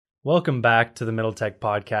Welcome back to the Middle Tech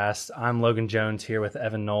Podcast. I'm Logan Jones here with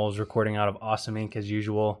Evan Knowles, recording out of Awesome Inc. as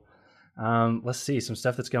usual. Let's see some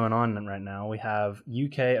stuff that's going on right now. We have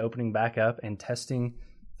UK opening back up and testing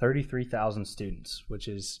 33,000 students, which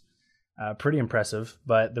is pretty impressive.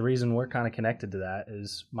 But the reason we're kind of connected to that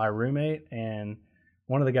is my roommate and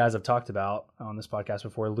one of the guys I've talked about on this podcast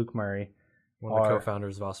before, Luke Murray. One of the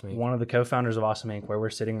co-founders of Awesome Inc. One of the co-founders of Awesome Inc., where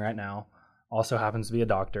we're sitting right now, also happens to be a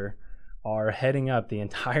doctor, are heading up the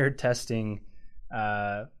entire testing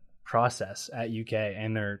process at UK,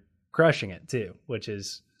 and they're crushing it too, which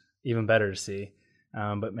is even better to see.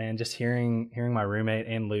 But man, just hearing my roommate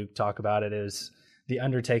and Luke talk about it, is the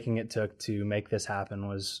undertaking it took to make this happen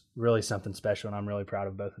was really something special, and I'm really proud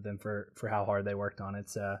of both of them for how hard they worked on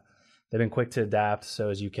it. They've been quick to adapt, so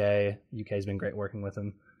has UK. UK's been great working with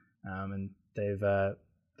them, and they're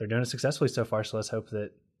doing it successfully so far. So let's hope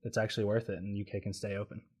that it's actually worth it and UK can stay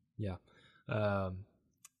open. Yeah.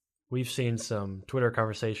 We've seen some Twitter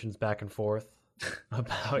conversations back and forth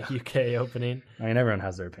about UK opening. I mean, everyone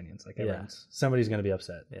has their opinions. Like somebody's going to be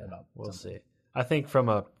upset about. We'll see. I think from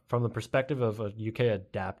the perspective of UK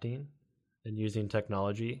adapting and using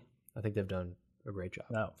technology, I think they've done a great job.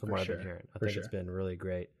 From what I've been hearing, I think it's been really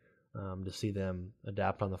great to see them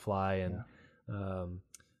adapt on the fly. And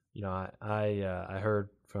I heard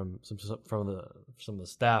from some of the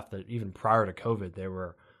staff that even prior to COVID, they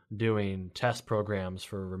were doing test programs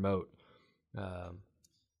for remote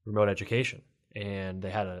education, and they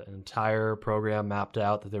had an entire program mapped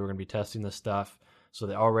out that they were going to be testing this stuff. So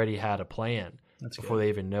they already had a plan before they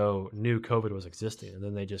even knew COVID was existing, and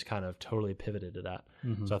then they just kind of totally pivoted to that.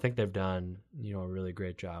 Mm-hmm. So I think they've done a really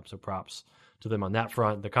great job. So props to them on that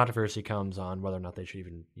front. The controversy comes on whether or not they should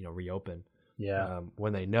even reopen. Yeah.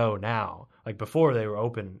 When they know now, like before they were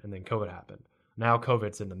open and then COVID happened. Now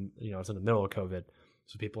COVID's in the it's in the middle of COVID.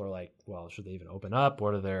 So people are like, well, should they even open up? How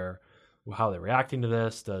are they reacting to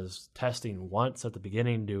this? Does testing once at the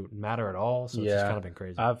beginning matter at all? So it's just kind of been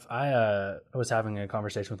crazy. I was having a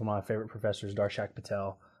conversation with one of my favorite professors, Darshak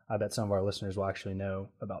Patel. I bet some of our listeners will actually know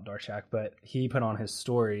about Darshak, but he put on his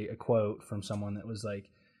story a quote from someone that was like,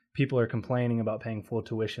 people are complaining about paying full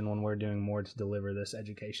tuition when we're doing more to deliver this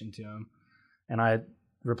education to them. And I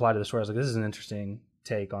replied to the story. I was like, this is an interesting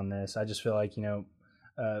take on this. I just feel like,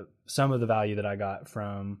 some of the value that I got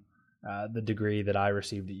from the degree that I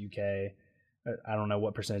received at UK, I don't know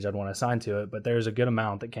what percentage I'd want to assign to it, but there's a good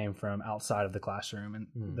amount that came from outside of the classroom,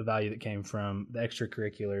 and the value that came from the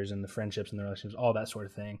extracurriculars and the friendships and the relationships, all that sort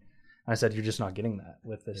of thing. And I said, you're just not getting that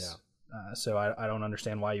with this. Yeah. So I don't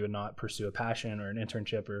understand why you would not pursue a passion or an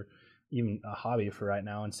internship or even a hobby for right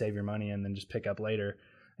now and save your money and then just pick up later.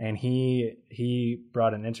 And he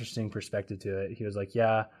brought an interesting perspective to it. He was like,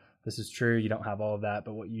 yeah, this is true. You don't have all of that.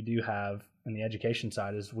 But what you do have in the education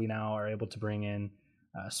side is we now are able to bring in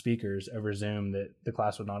speakers over Zoom that the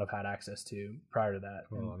class would not have had access to prior to that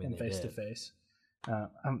in face-to-face.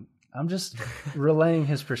 I'm just relaying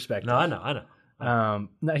his perspective. No, I know.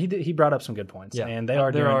 No, he brought up some good points. Yeah, and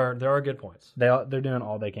there are good points. They're doing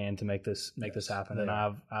all they can to make this happen. And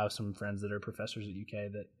I have some friends that are professors at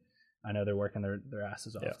UK that I know they're working their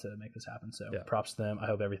asses off to make this happen. So props to them. I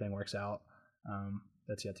hope everything works out.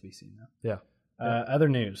 That's yet to be seen, though. Yeah. Other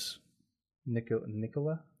news.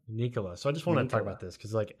 Nikola. So I just want to talk about this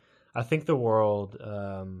because, I think the world,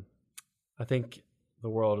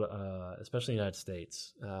 especially the United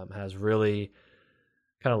States, has really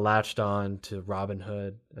kind of latched on to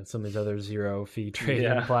Robinhood and some of these other zero fee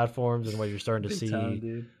trading platforms. And what you're starting to see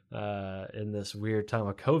in this weird time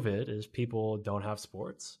of COVID is people don't have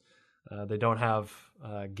sports. They don't have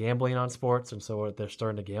gambling on sports, and so what they're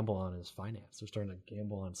starting to gamble on is finance. They're starting to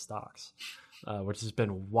gamble on stocks, which has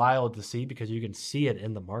been wild to see because you can see it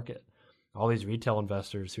in the market. All these retail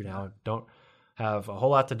investors who now don't have a whole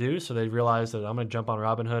lot to do, so they realize that I'm going to jump on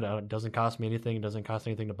Robinhood. It doesn't cost me anything. It doesn't cost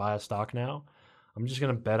anything to buy a stock now. I'm just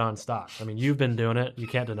going to bet on stocks. I mean, you've been doing it. You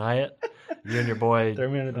can't deny it. You and your boy,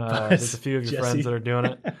 there's a few of your friends that are doing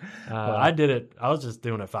it. I did it. I was just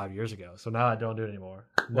doing it 5 years ago, so now I don't do it anymore.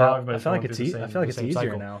 Well, I feel like it's easier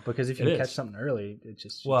now because if you can catch something early, it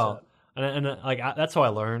just shoots up. And that's how I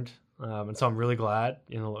learned, and so I'm really glad,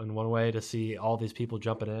 in one way, to see all these people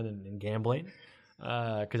jumping in and gambling,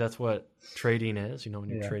 because that's what trading is. When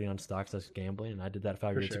you're trading on stocks, that's gambling, and I did that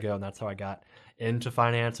 5 years ago, and that's how I got into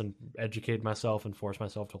finance and educated myself and forced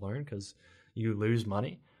myself to learn, because you lose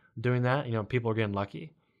money doing that. People are getting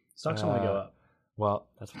lucky. Stocks only go up. Well,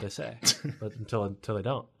 that's what they say, but until they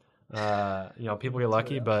don't. People get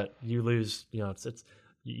lucky, but you lose.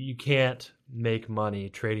 You can't make money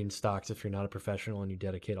trading stocks if you're not a professional and you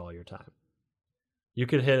dedicate all your time. You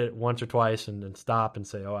could hit it once or twice and then stop and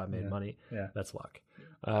say, "Oh, I made money." Yeah, that's luck.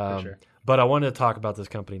 For sure. But I wanted to talk about this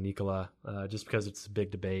company, Nikola, just because it's a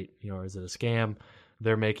big debate. Is it a scam?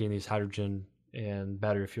 They're making these hydrogen and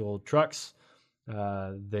battery fueled trucks.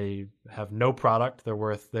 They have no product. They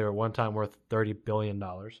were one time worth $30 billion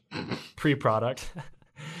pre-product.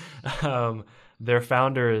 Their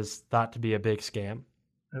founder is thought to be a big scam.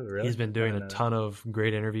 Oh, really? He's been doing a ton of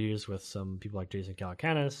great interviews with some people like Jason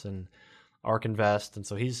Calacanis and ARK Invest, and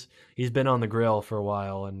so he's been on the grill for a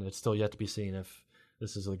while, and it's still yet to be seen if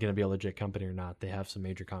this is going to be a legit company or not. They have some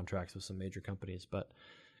major contracts with some major companies, but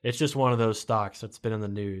it's just one of those stocks that's been in the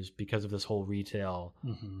news because of this whole retail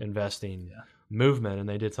investing movement, and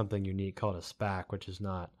they did something unique called a SPAC, which is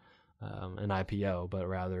not an IPO, but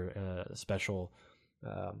rather a special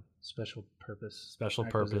purpose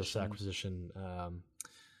acquisition.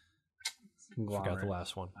 Forgot the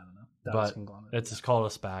last one. I don't know. But it's called a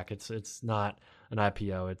SPAC. It's not an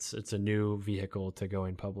IPO. It's a new vehicle to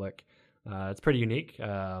going public. It's pretty unique.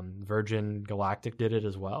 Virgin Galactic did it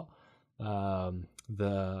as well.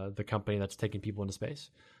 The company that's taking people into space.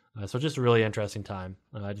 So just a really interesting time.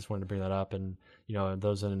 I just wanted to bring that up, and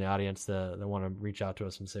those in the audience that want to reach out to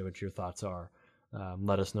us and say what your thoughts are,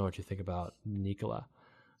 let us know what you think about Nikola.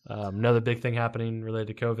 Another big thing happening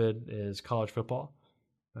related to COVID is college football.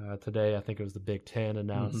 Today, I think it was the Big Ten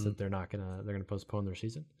announced that they're gonna postpone their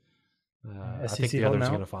season. I think the others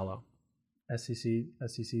are gonna follow. SEC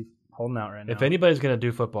holding out right now. If anybody's gonna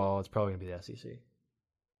do football, it's probably gonna be the SEC.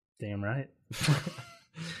 Damn right.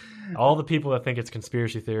 All the people that think it's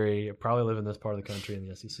conspiracy theory probably live in this part of the country in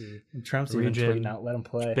the SEC. And Trump's even tweeting out, let them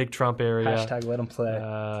play. Big Trump area. Hashtag let them play.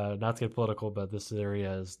 Not to get political, but this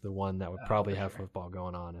area is the one that would probably have football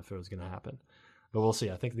going on if it was going to happen. But we'll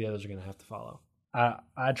see. I think the others are going to have to follow.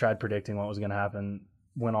 I tried predicting what was going to happen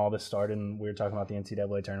when all this started, and we were talking about the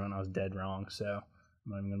NCAA tournament, and I was dead wrong. So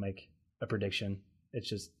I'm not even going to make a prediction. It's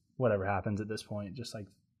just whatever happens at this point, just like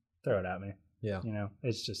throw it at me. Yeah.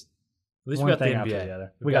 It's just at least we got the NBA.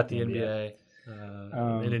 We got the NBA.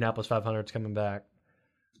 Indianapolis 500 is coming back.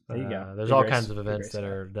 There you go. There's all kinds of events that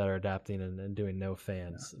are adapting and doing no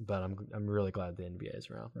fans, but I'm really glad the NBA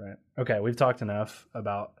is around. Right. Okay, we've talked enough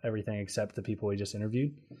about everything except the people we just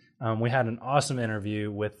interviewed. We had an awesome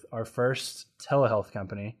interview with our first telehealth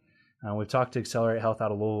company. We've talked to Accelerate Health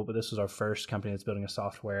out of Louisville, but this was our first company that's building a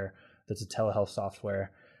software that's a telehealth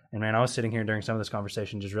software. And man, I was sitting here during some of this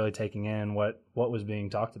conversation just really taking in what was being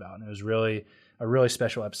talked about. And it was really a really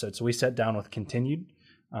special episode. So we sat down with Continued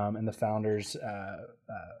and the founders,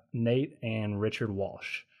 Nate and Richard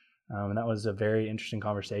Walsh. And that was a very interesting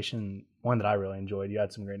conversation, one that I really enjoyed. You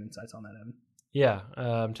had some great insights on that, Evan. Yeah,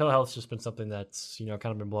 telehealth's just been something that's kind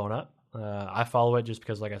of been blown up. I follow it just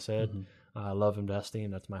because, like I said, I love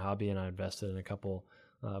investing. That's my hobby, and I invested in a couple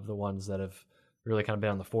of the ones that have really kind of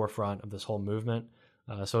been on the forefront of this whole movement.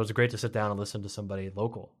 So it was great to sit down and listen to somebody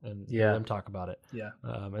local and hear them talk about it. Yeah.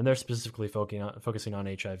 And they're specifically focusing on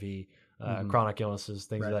HIV, chronic illnesses,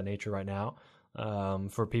 things of that nature right now,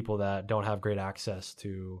 for people that don't have great access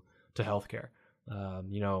to healthcare.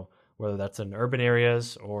 Whether that's in urban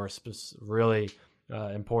areas or really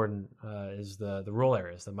important is the rural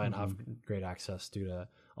areas that might not have great access due to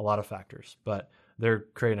a lot of factors. But they're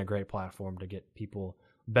creating a great platform to get people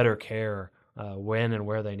better care when and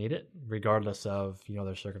where they need it, regardless of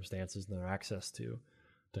their circumstances and their access to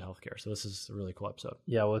healthcare. So this is a really cool episode.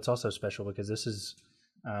 Yeah, well, it's also special because this is,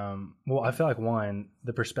 I feel like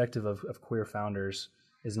the perspective of queer founders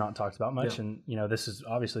is not talked about much, and this is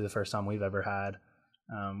obviously the first time we've ever had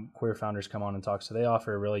queer founders come on and talk. So they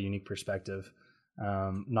offer a really unique perspective.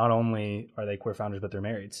 Not only are they queer founders, but they're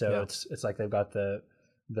married. So it's like they've got the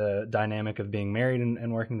dynamic of being married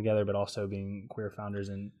and working together, but also being queer founders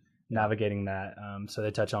and navigating that. So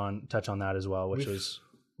they touch on that as well, which was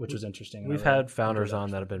interesting. We've had founders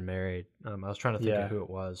on that have been married. I was trying to think of who it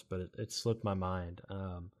was, but it slipped my mind.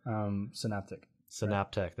 Synaptic.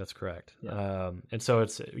 Synaptech, that's correct. Yeah. And so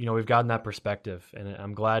it's we've gotten that perspective, and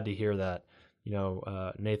I'm glad to hear that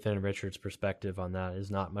Nathan and Richard's perspective on that is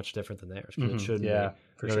not much different than theirs, because it shouldn't be.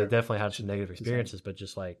 For sure. They definitely had some negative experiences, but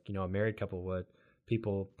just like a married couple would,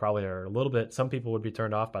 people probably are a little bit. Some people would be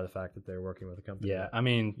turned off by the fact that they're working with a company. Yeah, I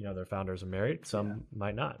mean, their founders are married. Some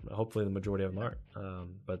might not. Hopefully, the majority of them aren't.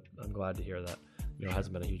 But I'm glad to hear that it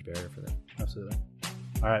hasn't been a huge barrier for them. Absolutely.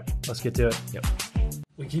 All right, let's get to it. Yep.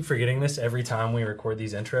 We keep forgetting this every time we record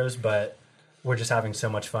these intros, but we're just having so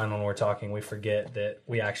much fun when we're talking. We forget that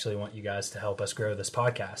we actually want you guys to help us grow this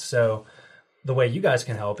podcast. So the way you guys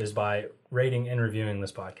can help is by rating and reviewing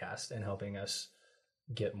this podcast and helping us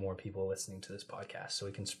get more people listening to this podcast so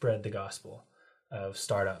we can spread the gospel of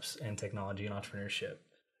startups and technology and entrepreneurship.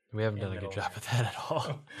 We haven't done a good job of that at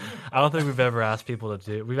all. I don't think we've ever asked people to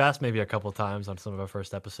do. We've asked maybe a couple of times on some of our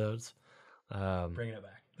first episodes. Bringing it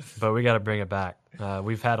back. But we got to bring it back.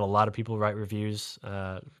 We've had a lot of people write reviews.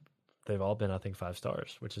 They've all been, I think, 5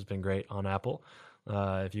 stars, which has been great on Apple.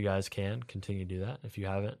 If you guys can, continue to do that. If you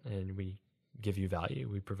haven't, and we give you value,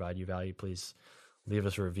 we provide you value, please leave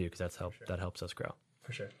us a review, because that helps us grow.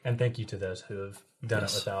 For sure. And thank you to those who have done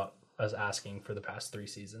it without us asking for the past 3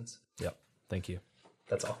 seasons. Yep. Thank you.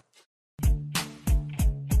 That's all.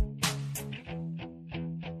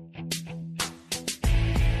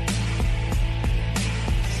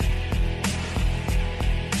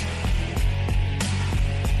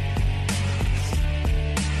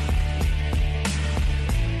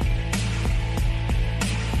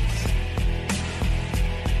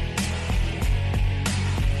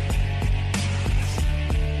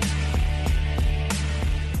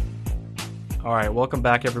 All right, welcome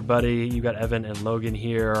back, everybody. You got Evan and Logan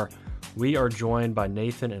here. We are joined by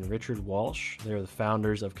Nathan and Richard Walsh. They're the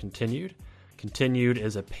founders of Continued. Continued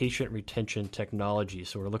is a patient retention technology,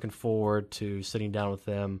 so we're looking forward to sitting down with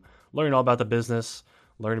them, learning all about the business,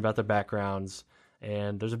 learning about their backgrounds.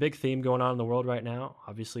 And there's a big theme going on in the world right now.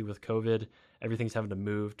 Obviously, with COVID, everything's having to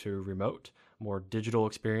move to remote, more digital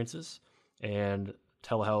experiences, and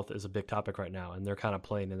telehealth is a big topic right now, and they're kind of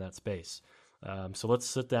playing in that space. So let's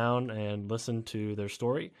sit down and listen to their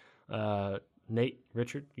story. Nate,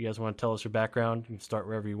 Richard, you guys want to tell us your background? You can start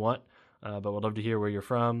wherever you want, but we'd love to hear where you're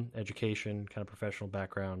from, education, kind of professional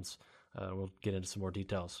backgrounds. We'll get into some more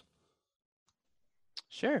details.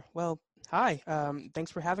 Sure. Well, hi.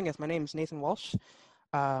 Thanks for having us. My name is Nathan Walsh.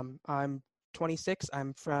 I'm 26.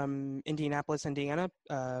 I'm from Indianapolis, Indiana,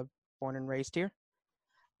 born and raised here.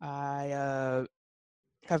 I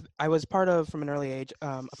was from an early age,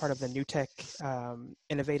 a part of the New Tech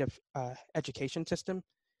innovative education system.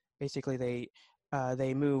 Basically,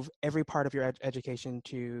 they move every part of your education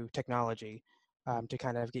to technology to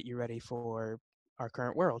kind of get you ready for our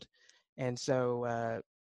current world. And so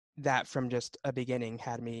that from just a beginning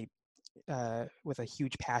had me with a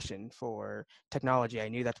huge passion for technology. I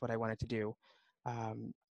knew that's what I wanted to do.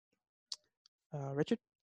 Richard?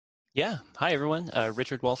 Yeah. Hi, everyone.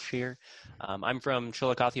 Richard Walsh here. I'm from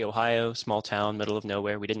Chillicothe, Ohio, small town, middle of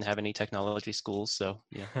nowhere. We didn't have any technology schools, so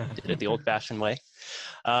did it the old-fashioned way.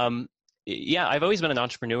 Yeah, I've always been an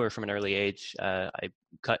entrepreneur from an early age. I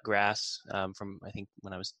cut grass from, I think,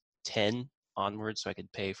 when I was 10 onwards, so I could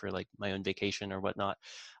pay for like my own vacation or whatnot.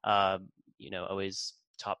 Always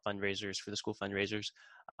top fundraisers for the school fundraisers.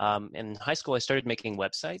 In high school, I started making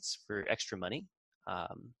websites for extra money.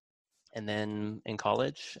 And then in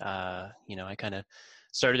college, I kind of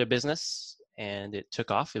started a business and it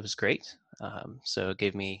took off. It was great. So it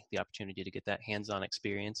gave me the opportunity to get that hands-on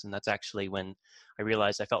experience. And that's actually when I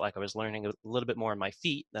realized I felt like I was learning a little bit more on my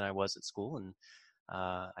feet than I was at school. And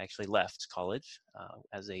I actually left college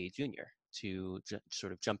as a junior to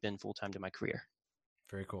sort of jump in full-time to my career.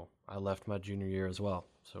 Very cool. I left my junior year as well,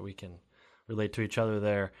 so we can relate to each other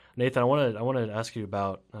there. Nathan, I wanted to ask you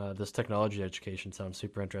about this technology education. Sounds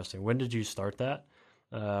super interesting. When did you start that,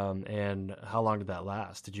 and how long did that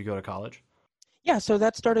last? Did you go to college? Yeah, so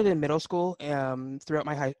that started in middle school, throughout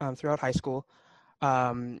high school,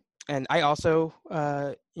 and I also,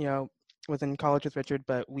 was in college with Richard,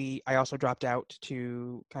 but I also dropped out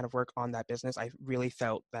to kind of work on that business. I really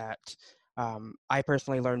felt that I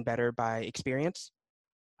personally learned better by experience.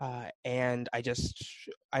 And I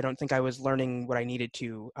don't think I was learning what I needed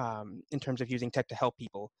to in terms of using tech to help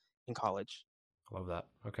people in college. Love that.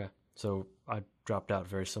 Okay. So I dropped out for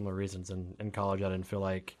very similar reasons. In college, I didn't feel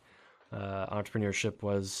like entrepreneurship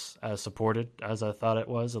was as supported as I thought it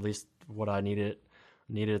was, at least what I needed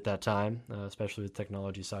at that time, especially the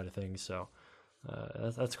technology side of things. So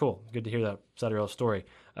that's cool. Good to hear that side of your story.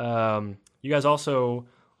 You guys also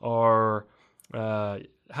are,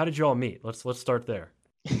 how did you all meet? Let's start there.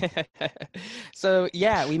 So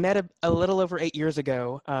yeah, we met a little over 8 years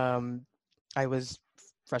ago. I was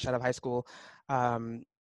fresh out of high school.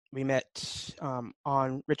 We met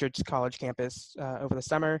on Richard's college campus over the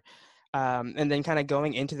summer, and then kind of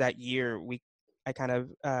going into that year, I kind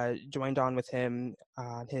of joined on with him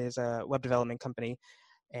on his web development company,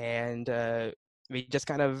 and we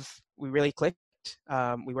really clicked.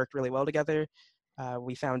 We worked really well together.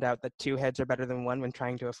 We found out that 2 heads are better than 1 when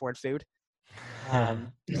trying to afford food.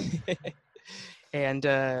 And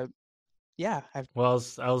yeah. Well,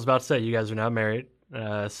 I was about to say, you guys are now married.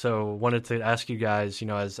 So wanted to ask you guys,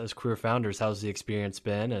 as career founders, how's the experience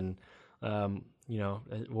been? And,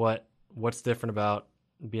 what's different about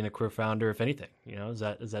being a career founder, if anything? Is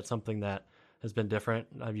that something that has been different?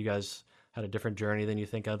 Have you guys had a different journey than you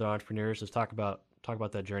think other entrepreneurs? Just talk about talk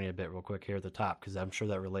about that journey a bit real quick here at the top, because I'm sure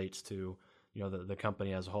that relates to, the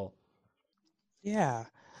company as a whole. Yeah.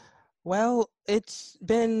 Well, it's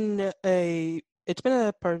been a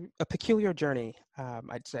peculiar journey,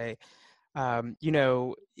 I'd say.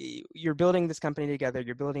 You're building this company together.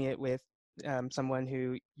 You're building it with someone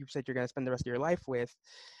who you said you're going to spend the rest of your life with,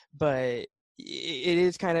 but it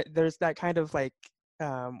is there's that kind of like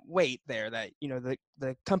weight there that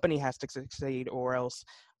the company has to succeed, or else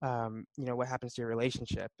what happens to your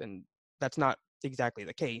relationship. And that's not exactly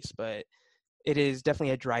the case, but it is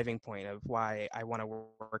definitely a driving point of why I want to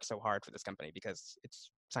work so hard for this company, because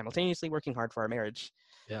it's simultaneously working hard for our marriage.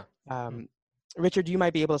 Yeah. Richard, you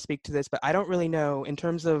might be able to speak to this, but I don't really know in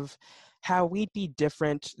terms of how we'd be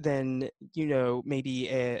different than, maybe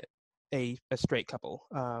a straight couple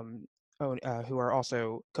who are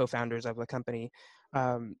also co-founders of the company.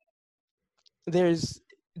 There's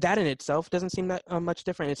that in itself doesn't seem that much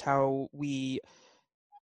different. It's how we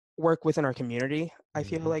work within our community, I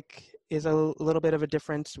feel like, is a little bit of a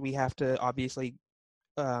difference. We have to obviously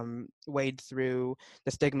wade through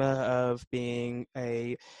the stigma of being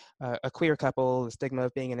a queer couple, the stigma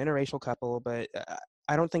of being an interracial couple, but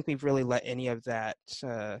I don't think we've really let any of that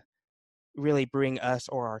really bring us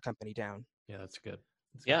or our company down. Yeah, that's good.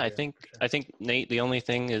 I think Nate, the only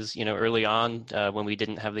thing is, early on when we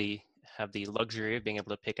didn't have the luxury of being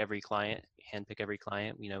able to handpick every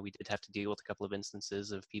client, we did have to deal with a couple of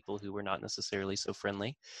instances of people who were not necessarily so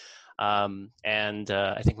friendly. And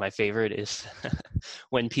I think my favorite is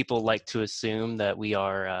when people like to assume that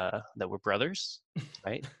we're brothers,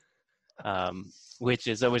 right? Which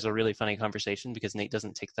is always a really funny conversation because Nate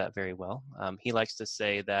doesn't take that very well. He likes to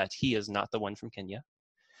say that he is not the one from Kenya,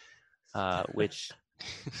 which,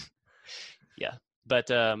 yeah.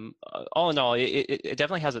 But all in all, it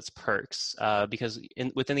definitely has its perks because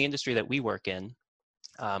within the industry that we work in,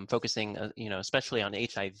 focusing, especially on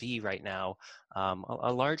HIV right now,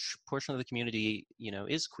 a large portion of the community,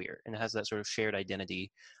 is queer and has that sort of shared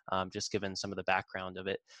identity, just given some of the background of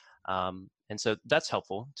it. And so that's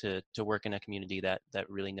helpful to work in a community that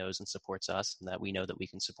really knows and supports us, and that we know that we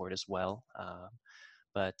can support as well.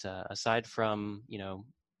 But aside from,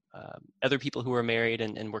 other people who are married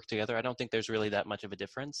and work together, I don't think there's really that much of a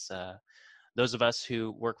difference. Those of us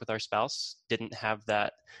who work with our spouse didn't have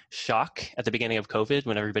that shock at the beginning of COVID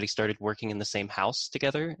when everybody started working in the same house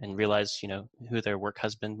together and realized, who their work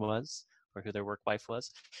husband was or who their work wife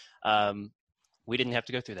was. We didn't have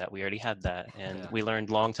to go through that. We already had that. And we learned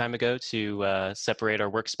a long time ago to separate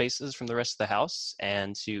our workspaces from the rest of the house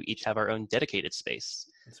and to each have our own dedicated space.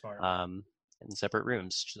 That's smart. In separate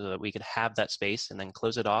rooms so that we could have that space and then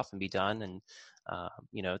close it off and be done. And,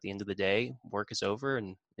 at the end of the day, work is over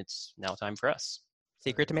and it's now time for us.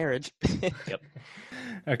 Secret to marriage. Yep.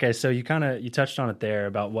 Okay. So you touched on it there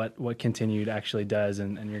about what Continued actually does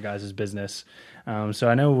in your guys' business. So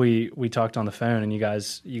I know we talked on the phone and you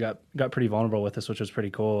got pretty vulnerable with us, which was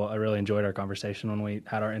pretty cool. I really enjoyed our conversation when we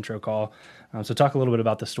had our intro call. So talk a little bit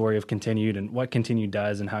about the story of Continued and what Continued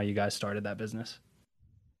does and how you guys started that business.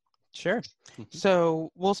 Sure.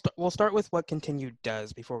 So we'll start with what Continued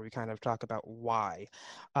does before we kind of talk about why.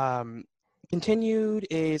 Continued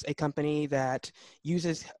is a company that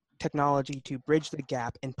uses technology to bridge the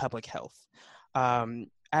gap in public health. At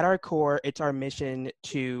our core, it's our mission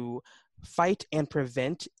to fight and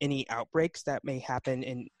prevent any outbreaks that may happen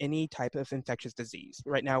in any type of infectious disease.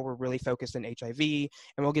 Right now, we're really focused on HIV, and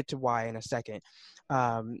we'll get to why in a second.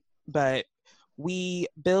 But we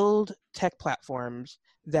build tech platforms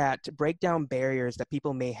that break down barriers that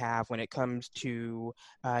people may have when it comes to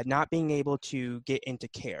not being able to get into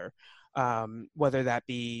care, whether that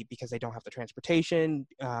be because they don't have the transportation,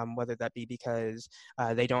 whether that be because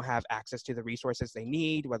they don't have access to the resources they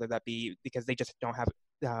need, whether that be because they just don't have,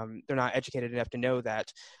 they're not educated enough to know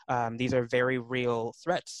that these are very real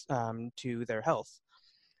threats to their health.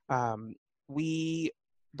 We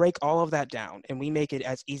break all of that down and we make it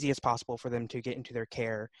as easy as possible for them to get into their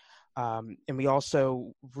care. And we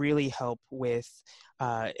also really help with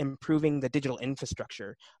improving the digital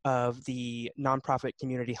infrastructure of the nonprofit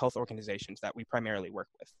community health organizations that we primarily work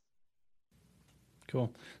with.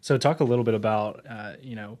 Cool. So talk a little bit about,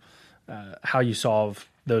 how you solve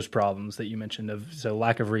those problems that you mentioned so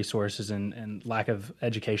lack of resources and lack of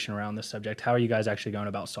education around this subject. How are you guys actually going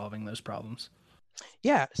about solving those problems?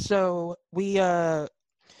 Yeah, so we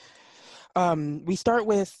start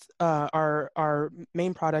with our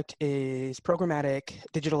main product is programmatic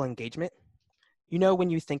digital engagement. When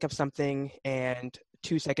you think of something and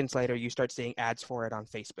 2 seconds later you start seeing ads for it on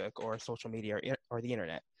Facebook or social media or the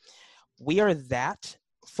internet. We are that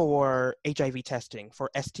for HIV testing, for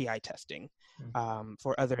STI testing,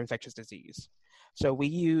 for other infectious disease. So we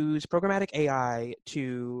use programmatic AI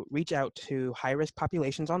to reach out to high-risk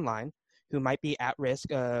populations online who might be at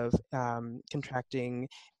risk of contracting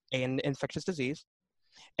an infectious disease.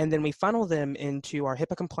 And then we funnel them into our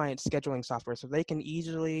HIPAA-compliant scheduling software so they can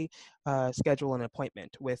easily schedule an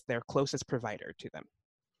appointment with their closest provider to them.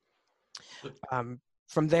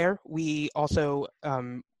 From there, we also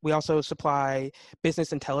supply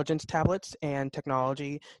business intelligence tablets and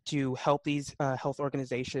technology to help these health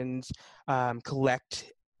organizations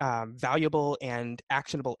collect valuable and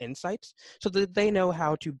actionable insights, so that they know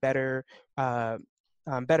how to better kind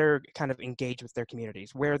of engage with their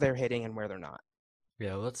communities, where they're hitting and where they're not.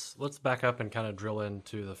 Yeah, let's back up and kind of drill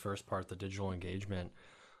into the first part, the digital engagement.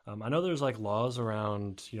 I know there's like laws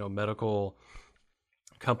around medical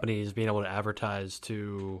companies being able to advertise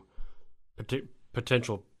to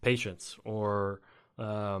potential patients or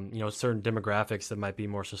certain demographics that might be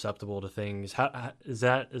more susceptible to things. How is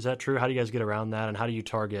that true? How do you guys get around that, and how do you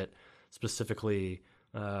target specifically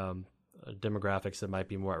demographics that might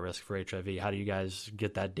be more at risk for HIV? How do you guys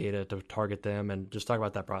get that data to target them, and just talk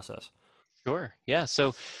about that process? Sure. Yeah.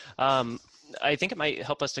 So I think it might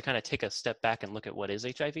help us to kind of take a step back and look at what is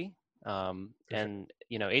HIV. And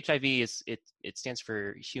HIV it stands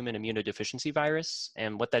for human immunodeficiency virus,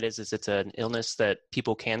 and what that is it's an illness that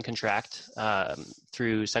people can contract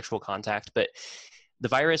through sexual contact, but the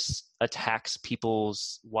virus attacks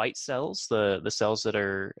people's white cells, the cells that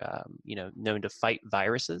are known to fight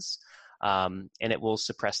viruses, and it will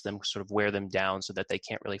suppress them, sort of wear them down so that they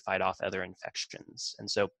can't really fight off other infections. And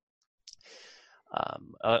so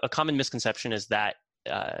a common misconception is that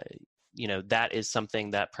that is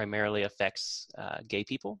something that primarily affects gay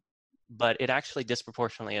people, but it actually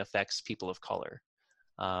disproportionately affects people of color,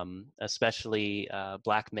 especially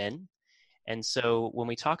Black men. And so when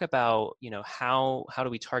we talk about, how do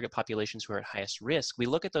we target populations who are at highest risk, we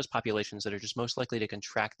look at those populations that are just most likely to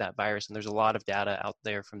contract that virus. And there's a lot of data out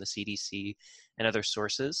there from the CDC and other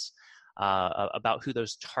sources about who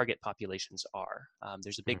those target populations are.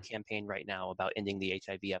 There's a big campaign right now about ending the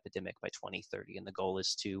HIV epidemic by 2030, and the goal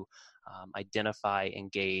is to identify,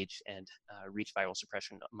 engage, and reach viral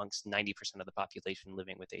suppression amongst 90% of the population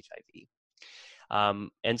living with HIV.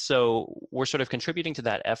 And so we're sort of contributing to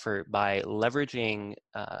that effort by leveraging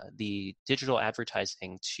the digital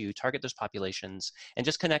advertising to target those populations and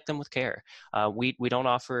just connect them with care. We don't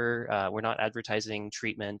offer, we're not advertising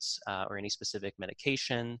treatments or any specific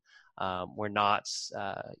medication. We're not,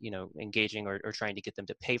 engaging or trying to get them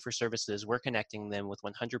to pay for services. We're connecting them with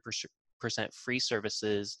 100% free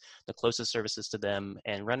services, the closest services to them,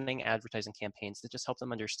 and running advertising campaigns that just help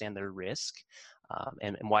them understand their risk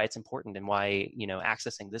and why it's important, and why,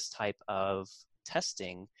 accessing this type of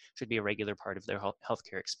testing should be a regular part of their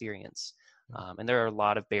healthcare experience. And there are a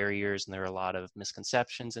lot of barriers and there are a lot of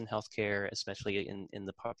misconceptions in healthcare, especially in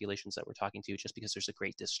the populations that we're talking to, just because there's a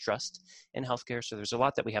great distrust in healthcare. So there's a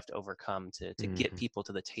lot that we have to overcome to get people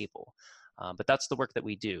to the table. But that's the work that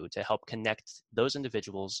we do to help connect those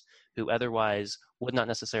individuals who otherwise would not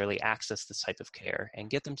necessarily access this type of care, and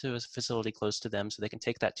get them to a facility close to them so they can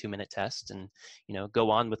take that 2-minute test and,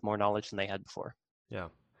 go on with more knowledge than they had before. Yeah.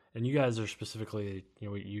 And you guys are specifically,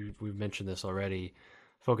 we've mentioned this already,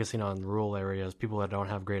 focusing on rural areas, people that don't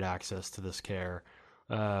have great access to this care.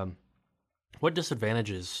 What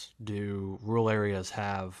disadvantages do rural areas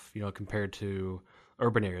have, compared to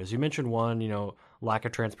urban areas? You mentioned one, lack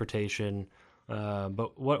of transportation,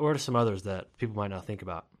 but what are some others that people might not think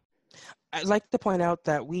about? I'd like to point out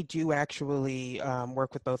that we do actually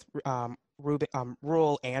work with both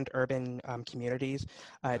rural and urban communities.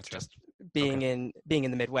 It's just being in the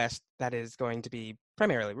Midwest, that is going to be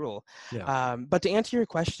primarily rural. Yeah. But to answer your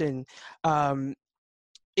question,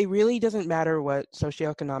 it really doesn't matter what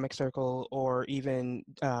socioeconomic circle or even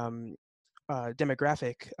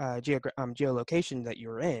demographic geolocation that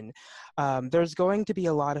you're in. There's going to be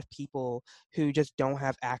a lot of people who just don't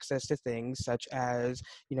have access to things such as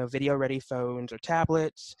video ready phones or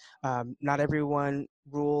tablets. Not everyone,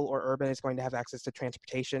 rural or urban, is going to have access to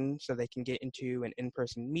transportation so they can get into an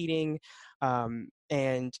in-person meeting.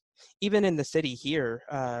 And even in the city here,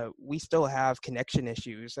 we still have connection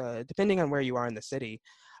issues depending on where you are in the city.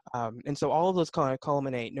 And so all of those kind of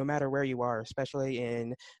culminate, no matter where you are, especially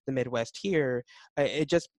in the Midwest here, it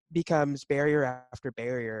just becomes barrier after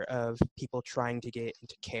barrier of people trying to get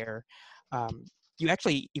into care. You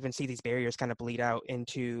actually even see these barriers kind of bleed out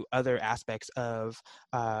into other aspects of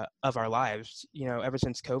our lives. Ever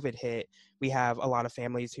since COVID hit, we have a lot of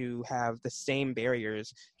families who have the same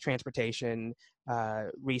barriers: transportation,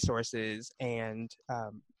 resources, and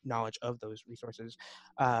knowledge of those resources.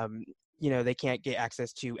 they can't get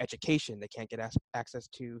access to education, they can't get access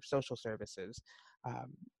to social services.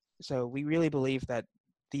 So we really believe that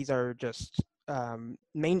these are just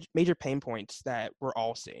major pain points that we're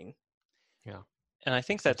all seeing. Yeah. And I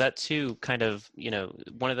think that too, kind of,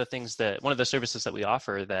 one of the services that we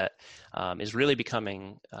offer that is really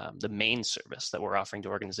becoming the main service that we're offering to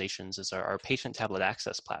organizations is our patient tablet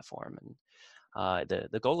access platform. And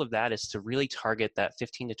the goal of that is to really target that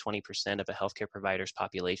 15 to 20% of a healthcare provider's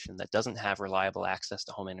population that doesn't have reliable access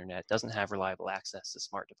to home internet, doesn't have reliable access to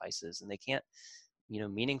smart devices, and they can't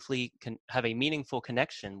meaningfully have a meaningful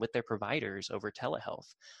connection with their providers over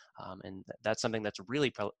telehealth. And that's something that's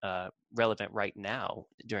really relevant right now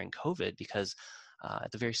during COVID, because at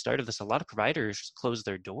the very start of this, a lot of providers closed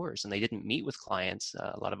their doors and they didn't meet with clients.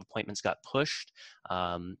 A lot of appointments got pushed.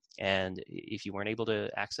 And if you weren't able to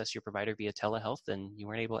access your provider via telehealth, then you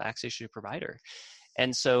weren't able to access your provider.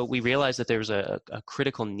 And so we realized that there was a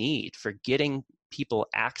critical need for getting people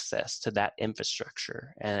access to that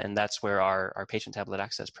infrastructure. And that's where our patient tablet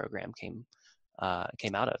access program came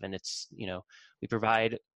out of. And it's, we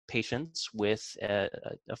provide patients with a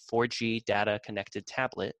 4G data connected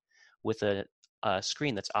tablet with a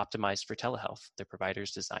screen that's optimized for telehealth. The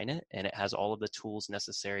providers design it, and it has all of the tools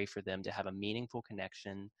necessary for them to have a meaningful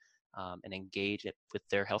connection and engage it with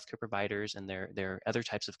their healthcare providers and their other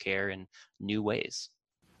types of care in new ways.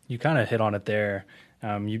 You kind of hit on it there.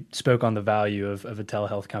 You spoke on the value of a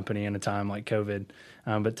telehealth company in a time like COVID,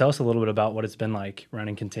 but tell us a little bit about what it's been like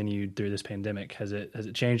running Continued through this pandemic. Has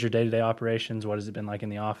it changed your day-to-day operations? What has it been like in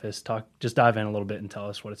the office? Just dive in a little bit and tell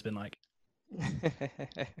us what it's been like.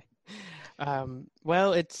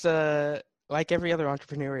 Well, it's like every other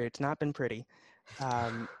entrepreneur, it's not been pretty.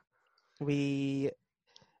 We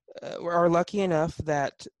are lucky enough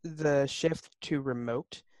that the shift to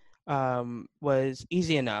remote was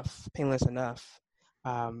easy enough, painless enough.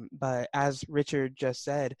 But as Richard just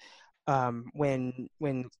said, when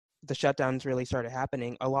the shutdowns really started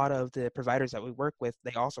happening, a lot of the providers that we work with,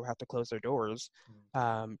 they also have to close their doors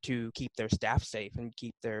to keep their staff safe and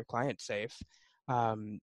keep their clients safe,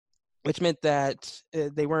 which meant that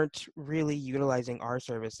they weren't really utilizing our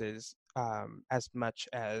services as much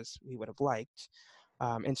as we would have liked.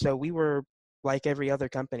 And so we were, like every other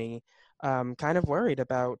company, kind of worried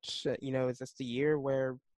about, is this the year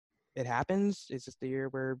where it happens? Is this the year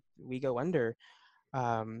where we go under?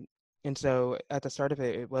 And so at the start of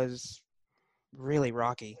it, it was really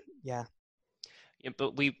rocky. Yeah. Yeah,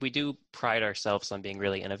 but we do pride ourselves on being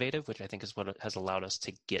really innovative, which I think is what has allowed us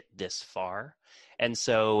to get this far. And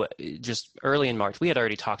so just early in March, we had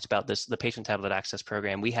already talked about the Patient Tablet Access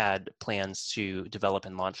Program. We had plans to develop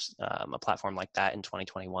and launch a platform like that in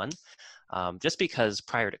 2021. Just because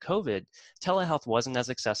prior to COVID, telehealth wasn't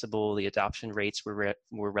as accessible. The adoption rates were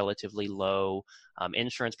relatively low.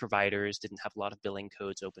 Insurance providers didn't have a lot of billing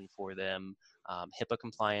codes open for them. HIPAA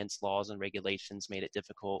compliance laws and regulations made it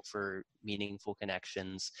difficult for meaningful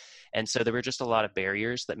connections. And so there were just a lot of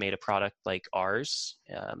barriers that made a product like ours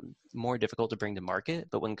more difficult to bring to market.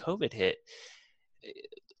 But when COVID hit,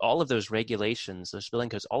 all of those regulations, those billing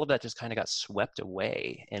codes, all of that just kind of got swept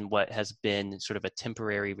away in what has been sort of a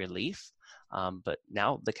temporary relief. But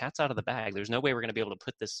now the cat's out of the bag. There's no way we're going to be able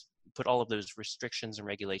to put all of those restrictions and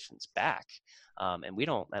regulations back. And we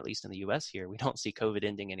don't, at least in the US here, we don't see COVID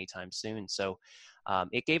ending anytime soon. So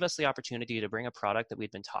it gave us the opportunity to bring a product that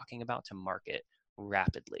we've been talking about to market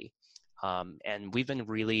rapidly. And we've been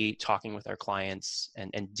really talking with our clients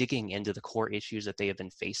and digging into the core issues that they have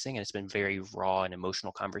been facing. And it's been very raw and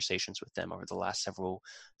emotional conversations with them over the last several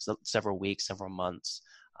weeks, several months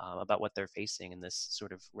about what they're facing in this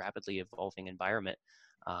sort of rapidly evolving environment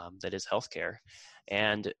that is healthcare.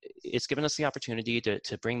 And it's given us the opportunity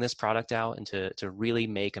to bring this product out and to really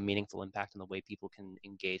make a meaningful impact on the way people can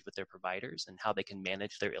engage with their providers and how they can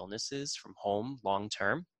manage their illnesses from home long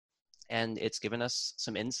term. And it's given us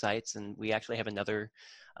some insights, and we actually have another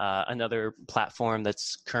platform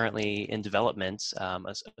that's currently in development,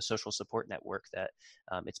 a social support network that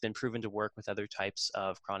it's been proven to work with other types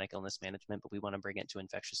of chronic illness management, but we want to bring it to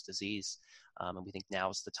infectious disease. And we think now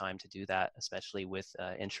is the time to do that, especially with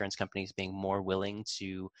insurance companies being more willing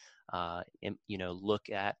to look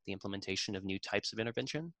at the implementation of new types of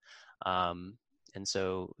intervention. And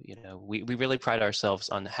so, we really pride ourselves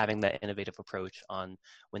on having that innovative approach on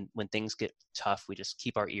when things get tough, we just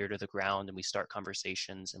keep our ear to the ground and we start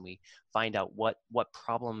conversations and we find out what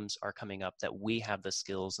problems are coming up that we have the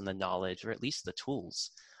skills and the knowledge, or at least the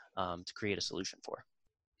tools to create a solution for.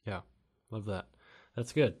 Yeah, love that.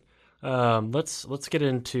 That's good. Let's get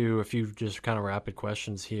into a few just kind of rapid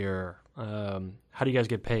questions here. How do you guys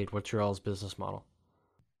get paid? What's your all's business model?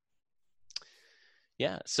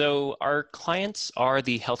 Yeah, so our clients are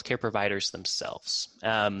the healthcare providers themselves,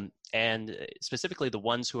 and specifically the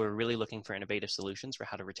ones who are really looking for innovative solutions for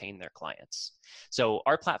how to retain their clients. So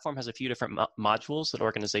our platform has a few different modules that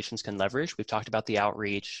organizations can leverage. We've talked about the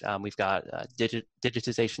outreach. We've got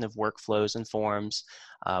digitization of workflows and forms.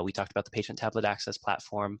 We talked about the patient tablet access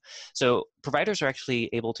platform. So providers are actually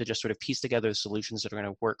able to just sort of piece together the solutions that are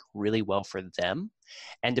going to work really well for them.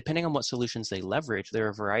 And depending on what solutions they leverage, there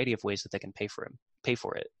are a variety of ways that they can pay for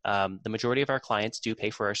it. The majority of our clients do pay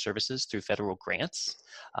for our services through federal grants.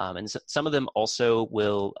 And some of them also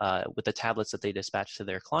will, with the tablets that they dispatch to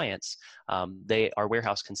their clients, our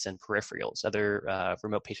warehouse can send peripherals, other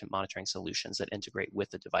remote patient monitoring solutions that integrate with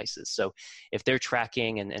the devices. So if they're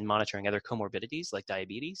tracking and monitoring other comorbidities like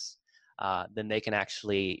diabetes, then they can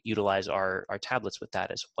actually utilize our tablets with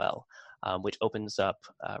that as well, which opens up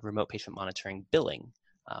remote patient monitoring billing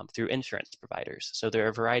through insurance providers. So there are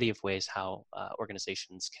a variety of ways how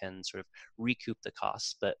organizations can sort of recoup the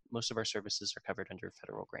costs, but most of our services are covered under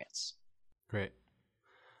federal grants. Great.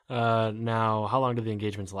 Now, how long do the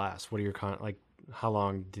engagements last? What are your how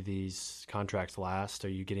long do these contracts last? Are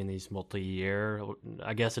you getting these multi-year?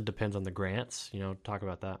 I guess it depends on the grants. Talk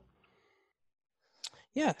about that.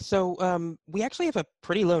 Yeah, so we actually have a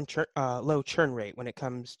pretty low churn rate when it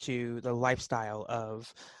comes to the lifestyle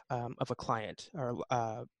of a client.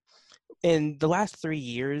 In the last 3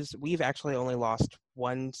 years, we've actually only lost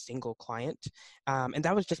one single client, and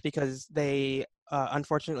that was just because they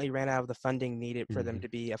unfortunately ran out of the funding needed for them to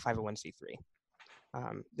be a 501c3.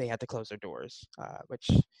 They had to close their doors, which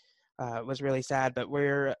was really sad. But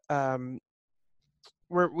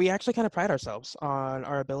we actually kind of pride ourselves on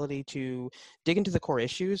our ability to dig into the core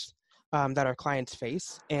issues that our clients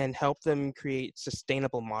face and help them create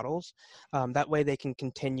sustainable models. That way they can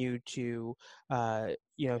continue to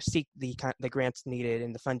seek the grants needed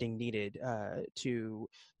and the funding needed to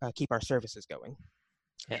keep our services going.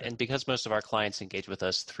 And because most of our clients engage with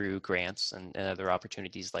us through grants and other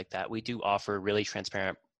opportunities like that, we do offer really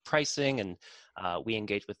transparent pricing, and we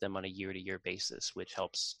engage with them on a year-to-year basis, which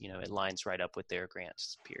helps, it lines right up with their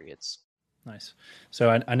grants periods. Nice.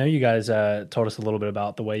 So I know you guys told us a little bit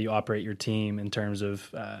about the way you operate your team in terms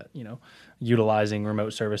of, utilizing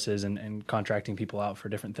remote services and contracting people out for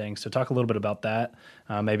different things. So talk a little bit about that,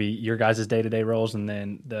 maybe your guys' day-to-day roles, and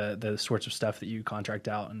then the sorts of stuff that you contract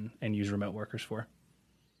out and use remote workers for.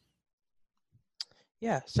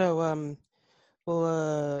 Yeah. So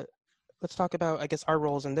let's talk about, I guess, our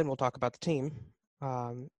roles, and then we'll talk about the team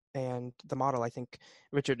and the model. I think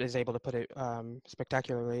Richard is able to put it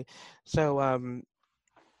spectacularly. So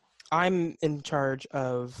I'm in charge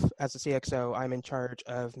of, as a CXO, I'm in charge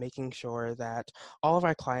of making sure that all of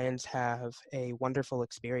our clients have a wonderful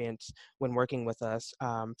experience when working with us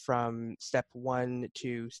from step 1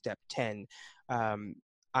 to step 10.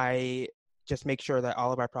 I just make sure that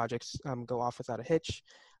all of our projects go off without a hitch.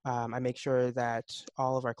 I make sure that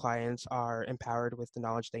all of our clients are empowered with the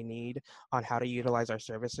knowledge they need on how to utilize our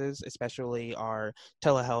services, especially our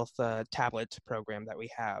telehealth tablet program that we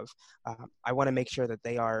have. I want to make sure that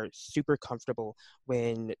they are super comfortable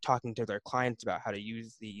when talking to their clients about how to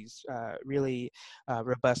use these really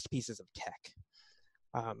robust pieces of tech.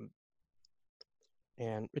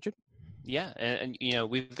 And Richard? Yeah, and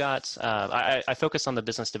we've got, I focus on the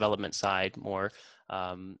business development side more.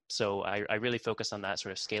 So I really focus on that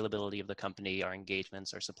sort of scalability of the company, our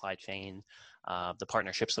engagements, our supply chain, the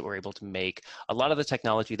partnerships that we're able to make. A lot of the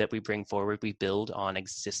technology that we bring forward, we build on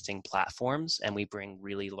existing platforms, and we bring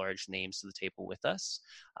really large names to the table with us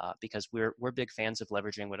because we're big fans of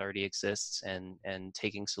leveraging what already exists and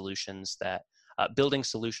taking solutions that building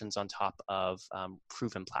solutions on top of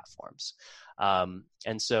proven platforms.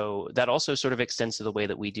 And so that also sort of extends to the way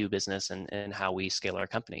that we do business and how we scale our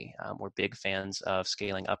company. We're big fans of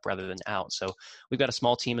scaling up rather than out. So we've got a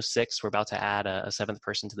small team of 6. We're about to add a 7th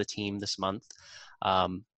person to the team this month.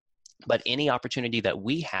 But any opportunity that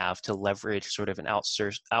we have to leverage sort of an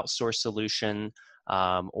outsource solution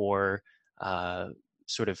or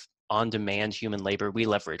sort of on-demand human labor, we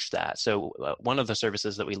leverage that. So one of the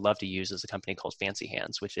services that we love to use is a company called Fancy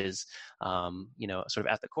Hands, which is, sort of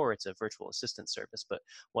at the core, it's a virtual assistant service. But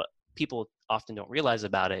what people often don't realize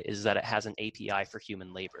about it is that it has an API for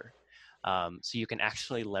human labor. So you can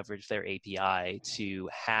actually leverage their API to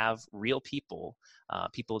have real people,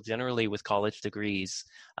 people generally with college degrees,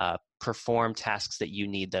 perform tasks that you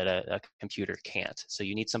need that a computer can't. So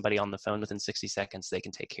you need somebody on the phone within 60 seconds, they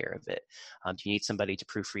can take care of it. Do you need somebody to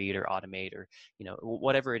proofread or automate or,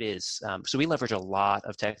 whatever it is? So we leverage a lot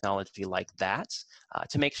of technology like that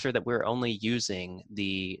to make sure that we're only using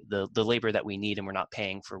the labor that we need and we're not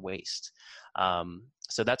paying for waste.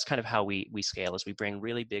 So that's kind of how we scale, is we bring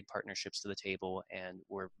really big partnerships to the table, and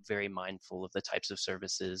we're very mindful of the types of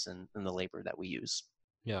services and the labor that we use.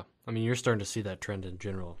 Yeah. I mean, you're starting to see that trend in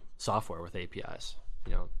general software with APIs.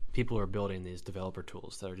 People are building these developer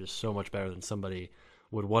tools that are just so much better than somebody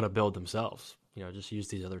would want to build themselves. Just use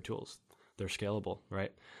these other tools. They're scalable,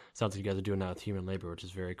 right? Sounds like you guys are doing that with human labor, which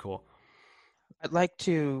is very cool. I'd like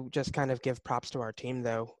to just kind of give props to our team,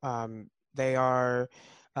 though. They are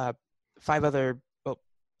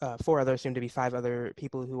four other, soon to be five other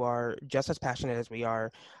people who are just as passionate as we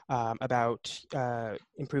are about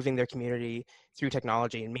improving their community through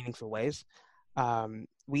technology in meaningful ways.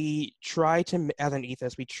 We try to, as an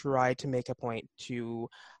ethos, we try to make a point to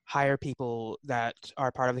hire people that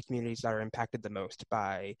are part of the communities that are impacted the most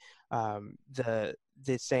by the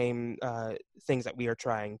same things that we are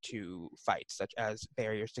trying to fight, such as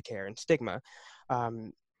barriers to care and stigma.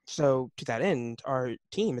 So to that end, our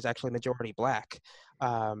team is actually majority Black,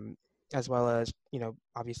 as well as,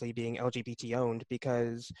 obviously being LGBT owned,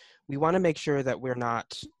 because we want to make sure that we're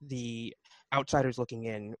not the outsiders looking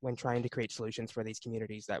in when trying to create solutions for these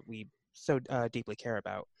communities that we so deeply care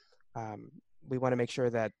about. We want to make sure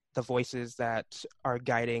that the voices that are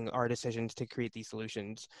guiding our decisions to create these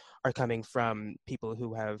solutions are coming from people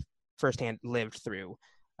who have firsthand lived through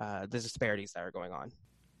the disparities that are going on.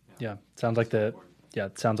 Yeah, sounds like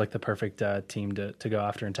the perfect team to go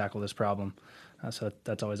after and tackle this problem. So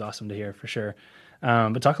that's always awesome to hear, for sure.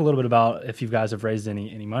 But talk a little bit about if you guys have raised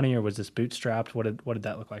any money, or was this bootstrapped? What did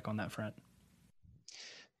that look like on that front?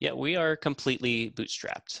 Yeah, we are completely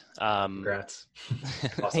bootstrapped. Congrats.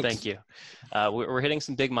 Thank you. We're hitting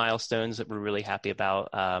some big milestones that we're really happy about.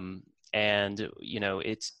 And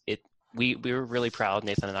we were really proud.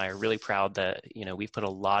 Nathan and I are really proud that, we've put a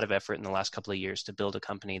lot of effort in the last couple of years to build a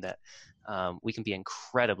company that we can be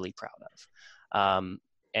incredibly proud of.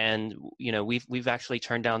 And we've actually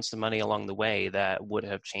turned down some money along the way that would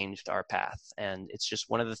have changed our path. And it's just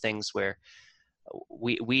one of the things where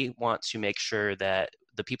we want to make sure that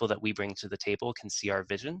the people that we bring to the table can see our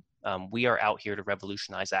vision. We are out here to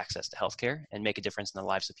revolutionize access to healthcare and make a difference in the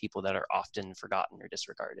lives of people that are often forgotten or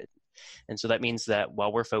disregarded. And so that means that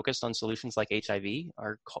while we're focused on solutions like HIV,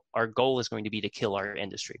 our goal is going to be to kill our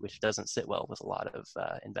industry, which doesn't sit well with a lot of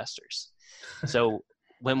investors. So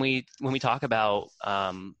when we talk about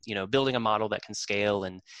building a model that can scale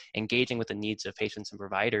and engaging with the needs of patients and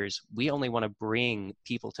providers, we only want to bring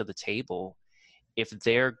people to the table if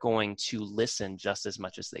they're going to listen just as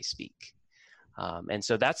much as they speak. And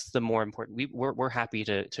so that's the more important. We're happy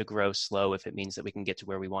to grow slow if it means that we can get to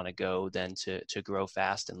where we want to go than to grow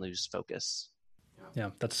fast and lose focus. Yeah,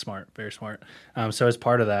 that's smart. Very smart. So as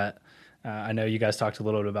part of that, I know you guys talked a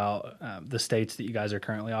little bit about the states that you guys are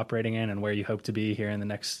currently operating in and where you hope to be here in the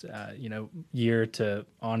next year to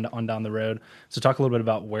on down the road. So talk a little bit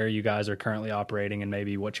about where you guys are currently operating and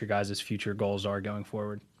maybe what your guys' future goals are going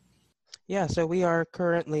forward. Yeah, so we are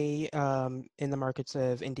currently in the markets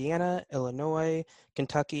of Indiana, Illinois,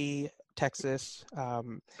 Kentucky, Texas,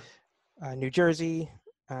 New Jersey,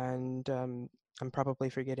 and I'm probably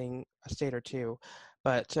forgetting a state or two.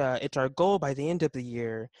 But it's our goal by the end of the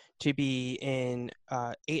year to be in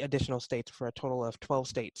 8 additional states for a total of 12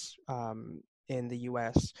 states in the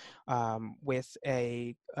U.S. With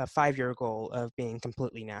a 5-year goal of being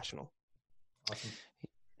completely national. Awesome.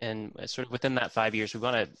 And sort of within that 5 years, we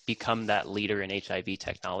want to become that leader in HIV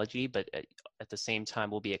technology, but at the same time,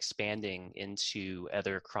 we'll be expanding into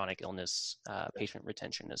other chronic illness patient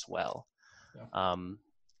retention as well. Yeah.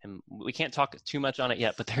 And we can't talk too much on it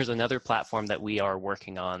yet, but there's another platform that we are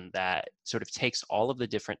working on that sort of takes all of the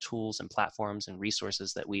different tools and platforms and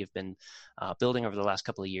resources that we have been building over the last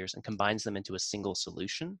couple of years and combines them into a single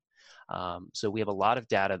solution. So we have a lot of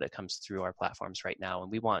data that comes through our platforms right now,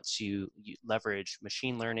 and we want to leverage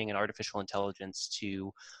machine learning and artificial intelligence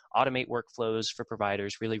to automate workflows for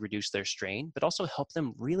providers, really reduce their strain, but also help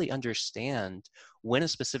them really understand when a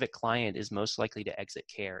specific client is most likely to exit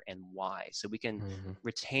care and why, so we can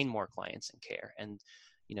retain more clients in care. And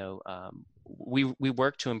we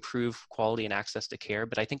work to improve quality and access to care,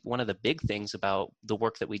 but I think one of the big things about the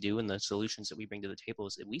work that we do and the solutions that we bring to the table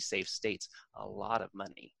is that we save states a lot of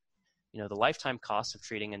money. The lifetime cost of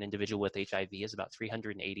treating an individual with HIV is about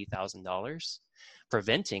 $380,000.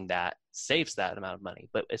 Preventing that saves that amount of money.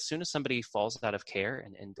 But as soon as somebody falls out of care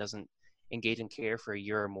and doesn't engage in care for a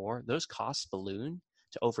year or more, those costs balloon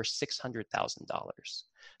to over $600,000.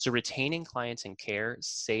 So retaining clients in care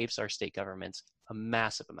saves our state governments a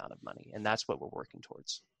massive amount of money, and that's what we're working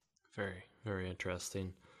towards. Very, very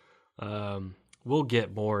interesting. We'll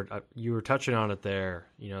get more. You were touching on it there.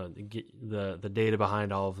 The data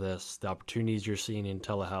behind all of this, the opportunities you're seeing in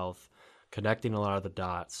telehealth, connecting a lot of the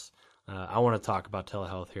dots. I want to talk about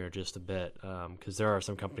telehealth here just a bit because there are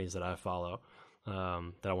some companies that I follow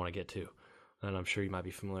that I want to get to, and I'm sure you might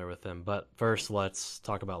be familiar with them. But first, let's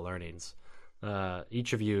talk about learnings.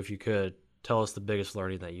 Each of you, if you could, tell us the biggest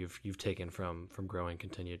learning that you've taken from Growing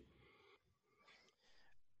Continued.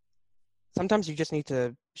 Sometimes you just need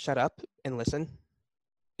to shut up and listen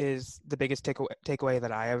is the biggest takeaway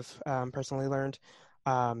that I have personally learned.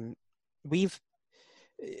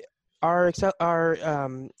 Our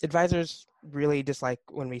advisors really dislike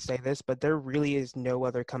when we say this, but there really is no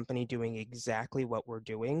other company doing exactly what we're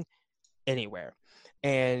doing anywhere.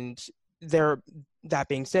 And that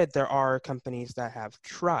being said, there are companies that have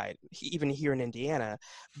tried, even here in Indiana,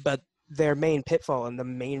 but their main pitfall and the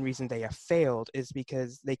main reason they have failed is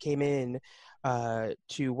because they came in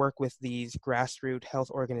to work with these grassroots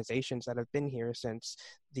health organizations that have been here since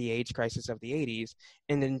the AIDS crisis of the 80s,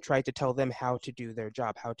 and then tried to tell them how to do their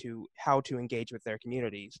job, how to engage with their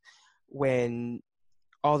communities, when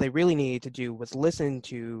all they really needed to do was listen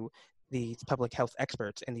to these public health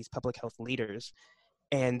experts and these public health leaders,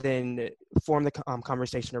 and then form the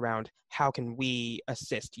conversation around how can we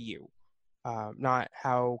assist you. Not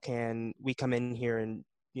how can we come in here and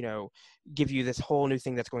give you this whole new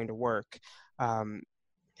thing that's going to work.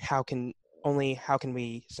 How can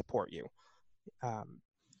we support you?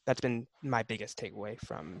 That's been my biggest takeaway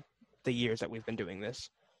from the years that we've been doing this.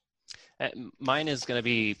 Mine is going to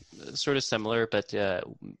be sort of similar, but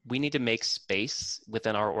we need to make space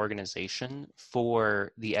within our organization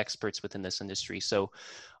for the experts within this industry. So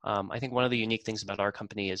I think one of the unique things about our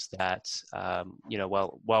company is that,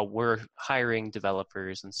 while we're hiring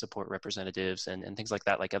developers and support representatives and things like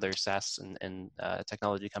that, like other SaaS and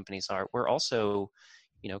technology companies are, we're also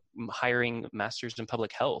hiring masters in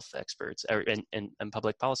public health experts and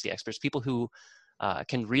public policy experts, people who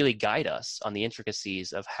can really guide us on the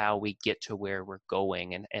intricacies of how we get to where we're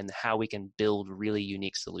going and how we can build really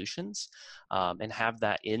unique solutions and have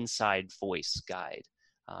that inside voice guide.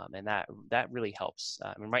 And that really helps.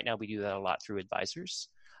 Right now we do that a lot through advisors,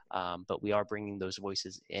 but we are bringing those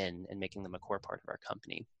voices in and making them a core part of our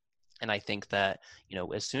company. And I think that,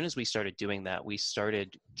 as soon as we started doing that, we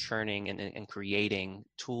started churning and creating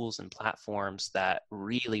tools and platforms that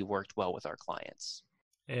really worked well with our clients.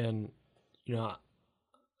 And,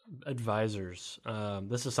 advisors,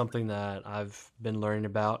 this is something that I've been learning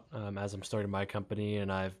about as I'm starting my company,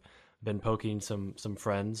 and I've been poking some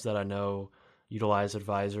friends that I know utilize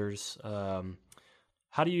advisors.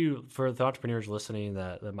 How do you, for the entrepreneurs listening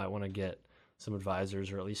that might want to get some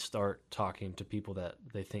advisors or at least start talking to people that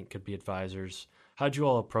they think could be advisors, how do you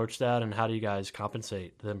all approach that, and how do you guys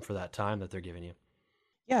compensate them for that time that they're giving you?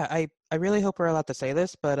 Yeah, I really hope we're allowed to say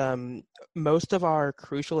this, but most of our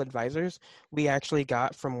crucial advisors we actually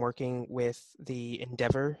got from working with the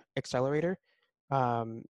Endeavor Accelerator,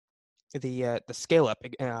 the Scale Up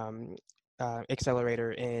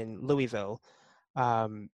Accelerator in Louisville.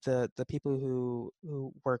 The people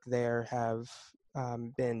who work there have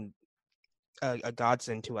been a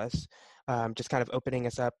godsend to us, just kind of opening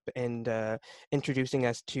us up and introducing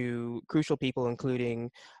us to crucial people,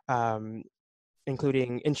 including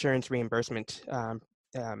insurance reimbursement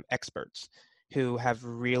experts who have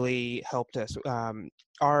really helped us.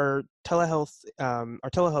 Our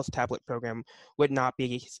telehealth tablet program would not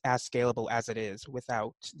be as scalable as it is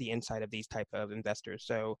without the insight of these type of investors.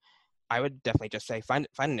 So I would definitely just say find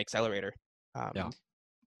an accelerator.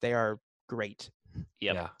 They are great.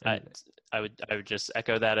 Yep. Yeah. I would just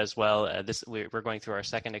echo that as well. We're going through our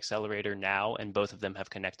second accelerator now, and both of them have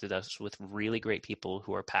connected us with really great people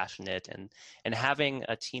who are passionate, and having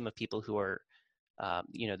a team of people who are,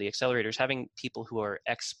 the accelerators, having people who are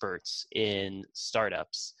experts in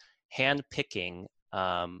startups, handpicking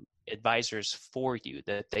advisors for you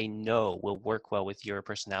that they know will work well with your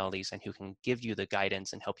personalities and who can give you the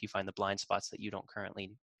guidance and help you find the blind spots that you don't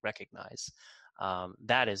currently recognize.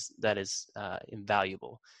 That is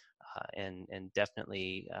invaluable and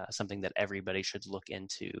definitely something that everybody should look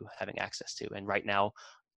into having access to. And right now,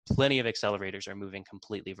 plenty of accelerators are moving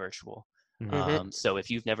completely virtual. Mm-hmm. So if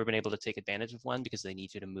you've never been able to take advantage of one because they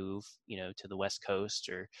need you to move, to the West Coast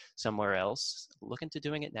or somewhere else, look into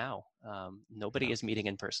doing it now. Nobody is meeting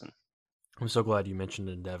in person. I'm so glad you mentioned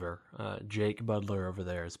Endeavor. Jake Budler over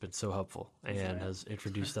there has been so helpful and has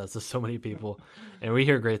introduced us to so many people, and we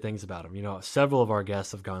hear great things about him. Several of our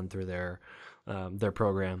guests have gone through there. their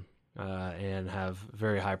program and have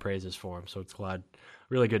very high praises for them. So it's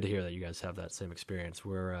really good to hear that you guys have that same experience.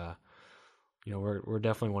 We're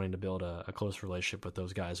definitely wanting to build a close relationship with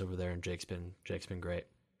those guys over there, and Jake's been great.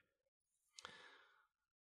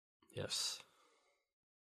 Yes.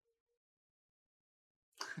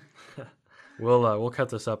 We'll cut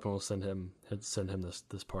this up and we'll send him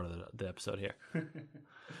this part of the episode here.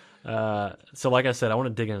 So like I said, I want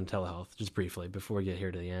to dig into telehealth just briefly before we get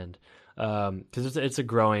here to the end, because it's a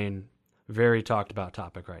growing, very talked about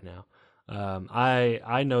topic right now.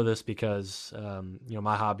 I know this because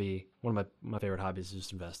my hobby, one of my favorite hobbies is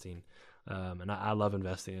just investing, and I love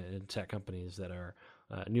investing in tech companies that are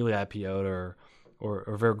newly IPO'd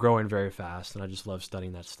or very growing very fast, and I just love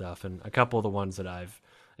studying that stuff. And a couple of the ones that I've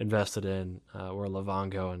invested in were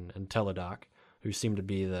Livongo and Teladoc, who seem to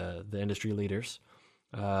be the industry leaders,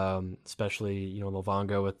 especially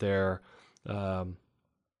Livongo with their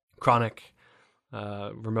chronic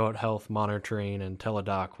remote health monitoring, and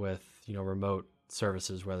Teladoc with remote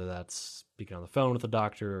services, whether that's speaking on the phone with a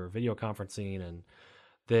doctor or video conferencing. And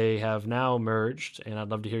they have now merged, and I'd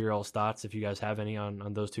love to hear your all's thoughts if you guys have any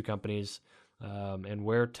on those two companies, and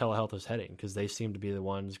where telehealth is heading, because they seem to be the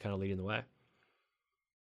ones kind of leading the way.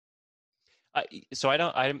 So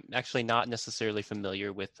I'm actually not necessarily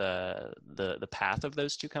familiar with the path of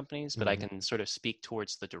those two companies, but I can sort of speak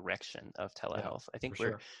towards the direction of telehealth. I think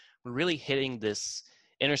we're really hitting this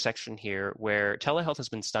intersection here where telehealth has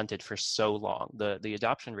been stunted for so long. The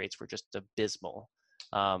adoption rates were just abysmal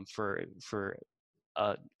for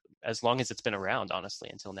as long as it's been around, honestly,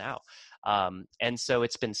 until now. And so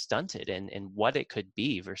it's been stunted in what it could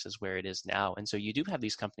be versus where it is now. And so you do have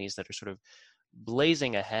these companies that are sort of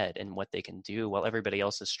blazing ahead in what they can do while everybody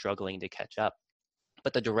else is struggling to catch up.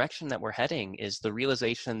 But the direction that we're heading is the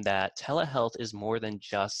realization that telehealth is more than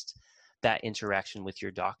just that interaction with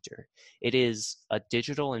your doctor. It is a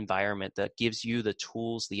digital environment that gives you the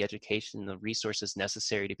tools, the education, the resources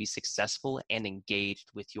necessary to be successful and engaged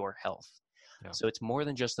with your health. Yeah. So it's more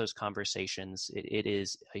than just those conversations. It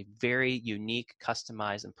is a very unique,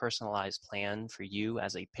 customized, and personalized plan for you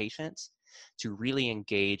as a patient to really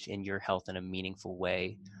engage in your health in a meaningful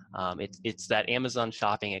way. It's that Amazon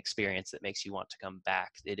shopping experience that makes you want to come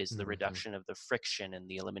back. It is the reduction of the friction and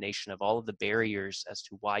the elimination of all of the barriers as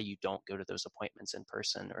to why you don't go to those appointments in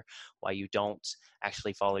person, or why you don't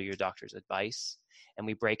actually follow your doctor's advice. And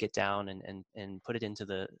we break it down and put it into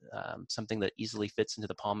the something that easily fits into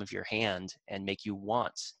the palm of your hand and make you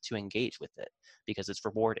want to engage with it because it's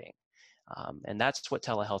rewarding. And that's what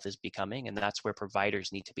telehealth is becoming, and that's where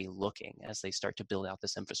providers need to be looking as they start to build out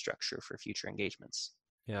this infrastructure for future engagements.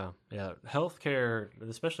 Yeah. Healthcare,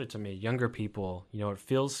 especially to me, younger people, it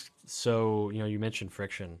feels so, you mentioned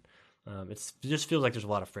friction. It just feels like there's a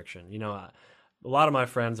lot of friction. A lot of my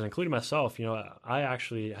friends, and including myself, I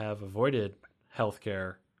actually have avoided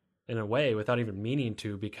healthcare in a way without even meaning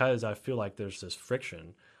to, because I feel like there's this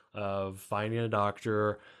friction of finding a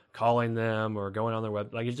doctor, calling them, or going on their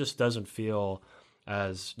web. Like, it just doesn't feel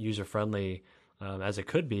as user-friendly as it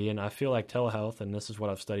could be. And I feel like telehealth, and this is what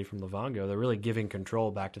I've studied from Livongo, they're really giving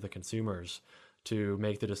control back to the consumers to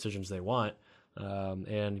make the decisions they want,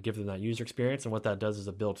 and give them that user experience. And what that does is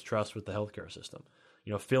it builds trust with the healthcare system.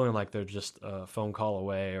 Feeling like they're just a phone call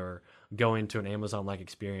away, or going to an Amazon-like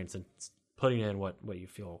experience and putting in what you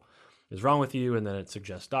feel is wrong with you, and then it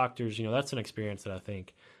suggests doctors. That's an experience that I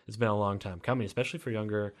think has been a long time coming, especially for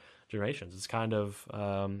younger generations. It's kind of,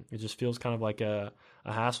 it just feels kind of like a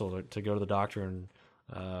hassle to go to the doctor and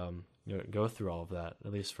go through all of that,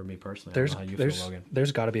 at least for me personally. I don't know how you feel, Logan.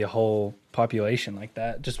 There's got to be a whole population like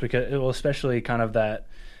that, just because, especially kind of that,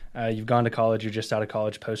 you've gone to college, you're just out of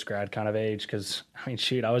college, post-grad kind of age. Because, I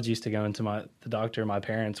was used to going to the doctor my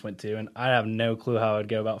parents went to, and I have no clue how I'd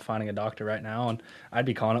go about finding a doctor right now, and I'd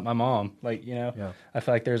be calling up my mom. Yeah. I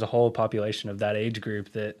feel like there's a whole population of that age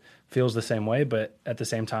group that feels the same way, but at the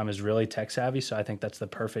same time is really tech-savvy. So I think that's the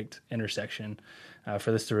perfect intersection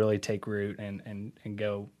for this to really take root and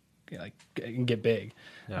go, and get big.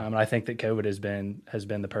 Yeah. And I think that COVID has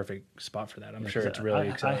been the perfect spot for that. I'm sure it's really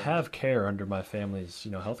exciting. I have care under my family's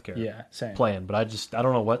healthcare same. plan, but I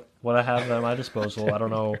don't know what I have at my disposal. I don't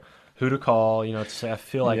know who to call. I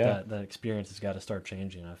feel like that experience has got to start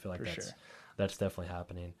changing. I feel like that's definitely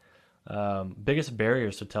happening. Biggest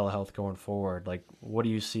barriers to telehealth going forward, like, what do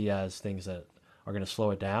you see as things that are going to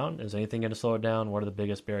slow it down? Is anything going to slow it down? What are the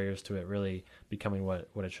biggest barriers to it really becoming what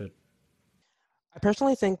it should? I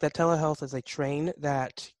personally think that telehealth is a train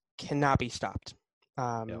that cannot be stopped.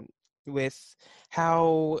 with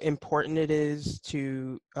how important it is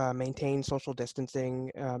to maintain social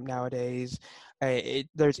distancing nowadays,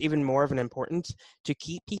 there's even more of an importance to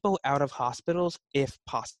keep people out of hospitals if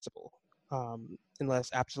possible, unless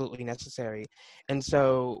absolutely necessary. And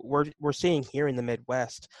so we're seeing here in the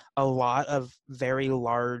Midwest a lot of very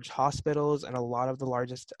large hospitals and a lot of the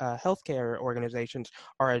largest healthcare organizations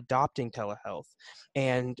are adopting telehealth.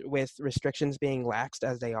 And with restrictions being laxed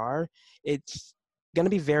as they are, it's going to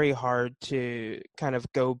be very hard to kind of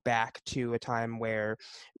go back to a time where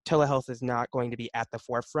telehealth is not going to be at the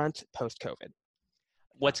forefront post-COVID.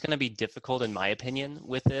 What's going to be difficult, in my opinion,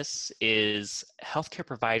 with this is healthcare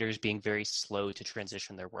providers being very slow to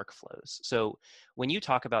transition their workflows. So when you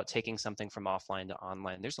talk about taking something from offline to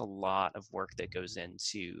online, there's a lot of work that goes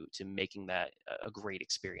into making that a great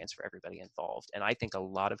experience for everybody involved. And I think a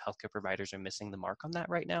lot of healthcare providers are missing the mark on that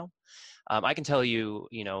right now. I can tell you,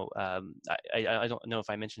 I don't know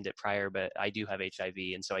if I mentioned it prior, but I do have HIV,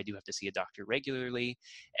 and so I do have to see a doctor regularly,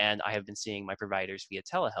 and I have been seeing my providers via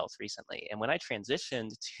telehealth recently. And when I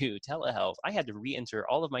transitioned to telehealth, I had to re-enter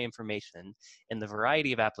all of my information in the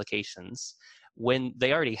variety of applications when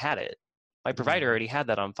they already had it. My provider already had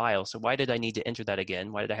that on file, so why did I need to enter that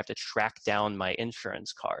again? Why did I have to track down my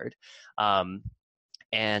insurance card?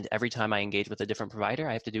 And every time I engage with a different provider,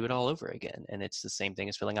 I have to do it all over again. And it's the same thing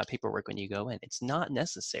as filling out paperwork when you go in. It's not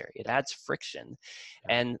necessary. It adds friction.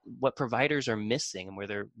 Yeah. And what providers are missing, and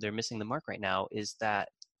where they're missing the mark right now, is that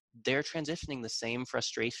they're transitioning the same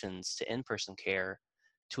frustrations to in-person care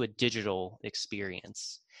to a digital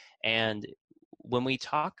experience. And when we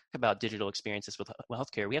talk about digital experiences with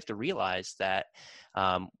healthcare, we have to realize that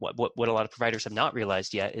what a lot of providers have not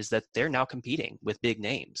realized yet is that they're now competing with big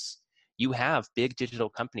names. You have big digital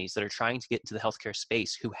companies that are trying to get into the healthcare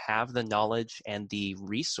space who have the knowledge and the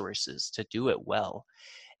resources to do it well.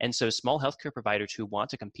 And so small healthcare providers who want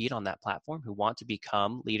to compete on that platform, who want to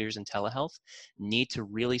become leaders in telehealth, need to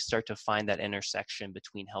really start to find that intersection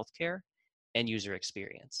between healthcare and user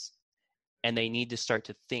experience. And they need to start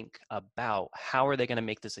to think about how are they going to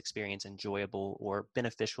make this experience enjoyable or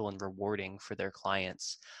beneficial and rewarding for their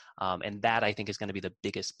clients. And that, I think, is going to be the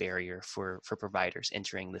biggest barrier for providers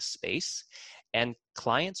entering this space. And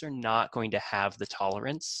clients are not going to have the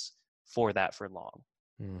tolerance for that for long.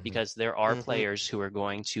 Because there are players who are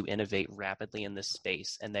going to innovate rapidly in this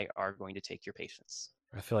space, and they are going to take your patients.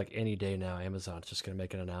 I feel like any day now, Amazon's just going to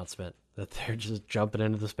make an announcement that they're just jumping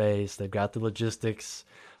into the space. They've got the logistics,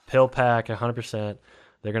 PillPack, 100%.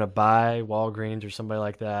 They're going to buy Walgreens or somebody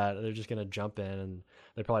like that. They're just going to jump in, and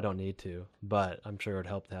they probably don't need to, but I'm sure it would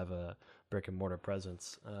help to have a brick and mortar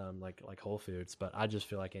presence like Whole Foods. But I just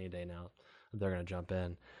feel like any day now they're going to jump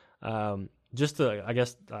in. I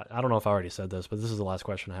guess, I don't know if I already said this, but this is the last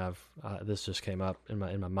question I have. This just came up in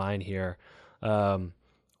my mind here.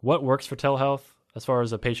 What works for telehealth as far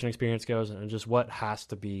as the patient experience goes, and just what has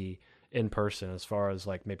to be in person as far as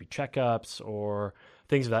like maybe checkups or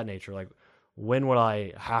things of that nature? Like, when would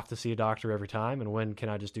I have to see a doctor every time, and when can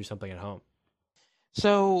I just do something at home?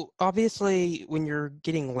 So obviously, when you're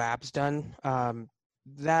getting labs done,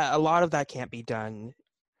 that a lot of that can't be done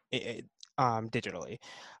digitally.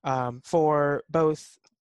 For both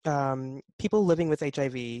people living with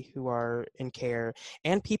HIV who are in care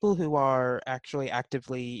and people who are actually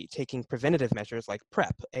actively taking preventative measures like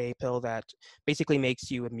PrEP, a pill that basically makes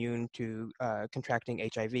you immune to contracting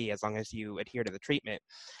HIV as long as you adhere to the treatment.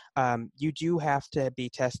 You do have to be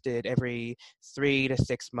tested every 3 to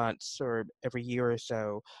 6 months or every year or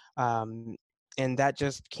so, and that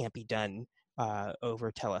just can't be done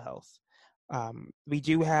over telehealth. We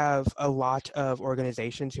do have a lot of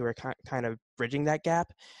organizations who are kind of bridging that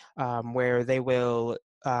gap, where they will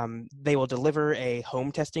deliver a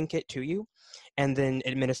home testing kit to you, and then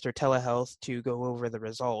administer telehealth to go over the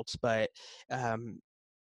results. But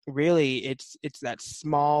really, it's that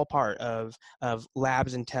small part of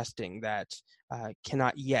labs and testing that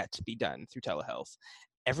cannot yet be done through telehealth.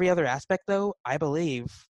 Every other aspect, though, I believe,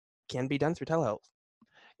 can be done through telehealth.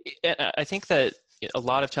 I think that a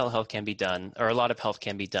lot of telehealth can be done, or a lot of health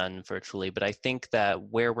can be done virtually, but I think that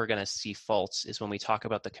where we're going to see faults is when we talk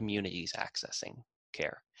about the communities accessing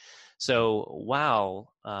care. So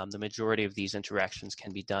while the majority of these interactions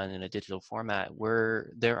can be done in a digital format,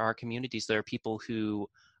 there are communities, there are people who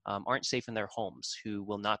aren't safe in their homes, who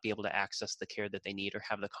will not be able to access the care that they need or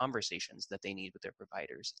have the conversations that they need with their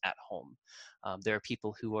providers at home. There are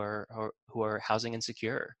people who are housing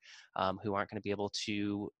insecure, who aren't going to be able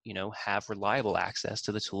to, have reliable access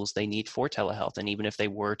to the tools they need for telehealth. And even if they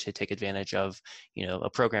were to take advantage of, a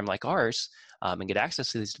program like ours and get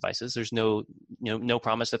access to these devices, there's no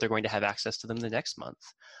promise that they're going to have access to them the next month.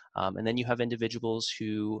 And then you have individuals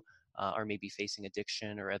who are maybe facing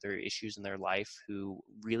addiction or other issues in their life who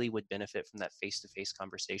really would benefit from that face-to-face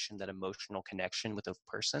conversation, that emotional connection with a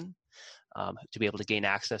person, to be able to gain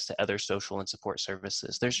access to other social and support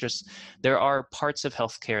services. There are parts of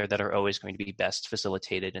healthcare that are always going to be best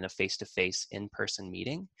facilitated in a face-to-face, in-person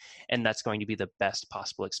meeting, and that's going to be the best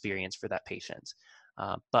possible experience for that patient.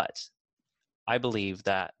 But I believe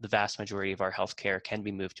that the vast majority of our healthcare can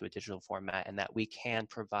be moved to a digital format, and that we can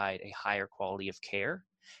provide a higher quality of care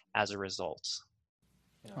as a result.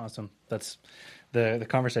 Awesome. That's the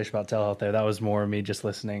conversation about telehealth there. That was more me just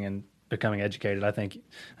listening and becoming educated, I think.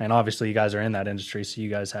 And obviously you guys are in that industry, so you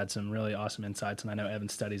guys had some really awesome insights, and I know Evan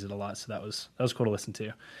studies it a lot, so that was cool to listen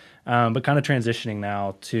to. But kind of transitioning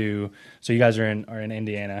now to, so you guys are in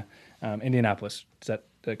Indiana, Indianapolis. Is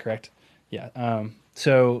that correct? Yeah.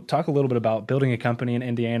 So talk a little bit about building a company in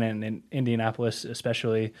Indiana and in Indianapolis,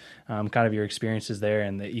 especially kind of your experiences there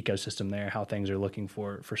and the ecosystem there, how things are looking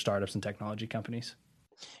for startups and technology companies.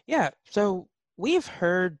 Yeah, so we've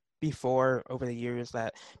heard before over the years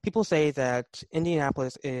that people say that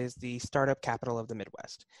Indianapolis is the startup capital of the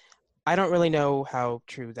Midwest. I don't really know how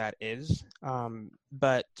true that is,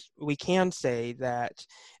 but we can say that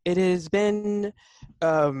it has been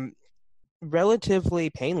relatively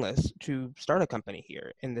painless to start a company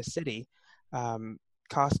here in the city.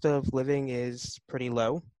 Cost of living is pretty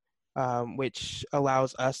low, which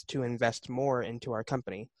allows us to invest more into our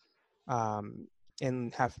company.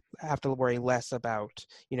 And have to worry less about,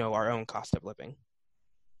 our own cost of living.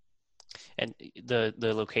 And the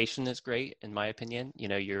location is great, in my opinion.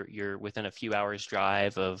 You're within a few hours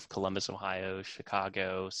drive of Columbus, Ohio,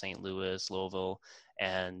 Chicago, St. Louis, Louisville,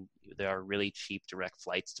 and there are really cheap direct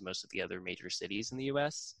flights to most of the other major cities in the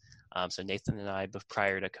U.S. So Nathan and I,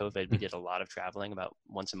 prior to COVID, we did a lot of traveling, about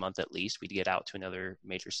once a month at least. We'd get out to another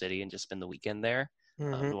major city and just spend the weekend there.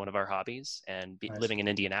 One of our hobbies, and Nice. Living in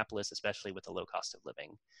Indianapolis, especially with the low cost of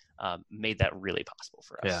living, made that really possible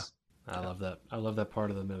for us. Yeah, I love that. I love that part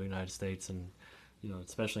of the middle United States, and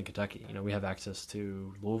especially in Kentucky. We have access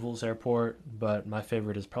to Louisville's airport, but my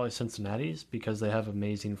favorite is probably Cincinnati's because they have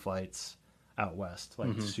amazing flights out west,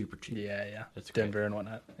 like super cheap. Yeah. It's Denver great. and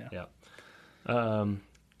whatnot. Yeah.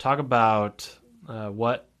 Talk about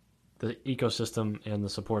what the ecosystem and the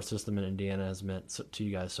support system in Indiana has meant to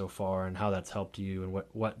you guys so far, and how that's helped you, and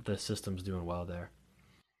what the system's doing well there.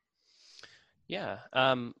 Yeah.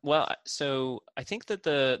 Well, so I think that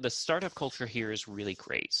the startup culture here is really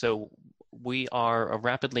great. So we are a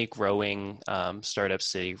rapidly growing startup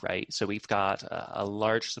city, right? So we've got a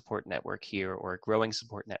large support network here, or a growing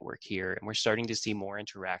support network here, and we're starting to see more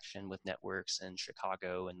interaction with networks in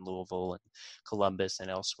Chicago and Louisville and Columbus and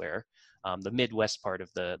elsewhere. The Midwest part of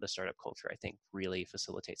the startup culture, I think, really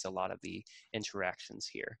facilitates a lot of the interactions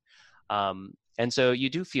here. And so you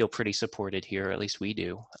do feel pretty supported here, at least we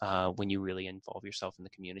do, when you really involve yourself in the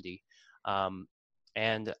community.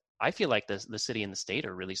 And I feel like the city and the state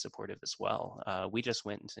are really supportive as well. We just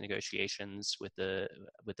went into negotiations with the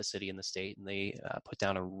city and the state, and they put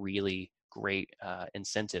down a really great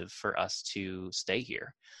incentive for us to stay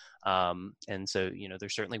here. And so, they're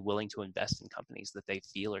certainly willing to invest in companies that they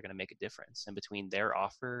feel are going to make a difference. And between their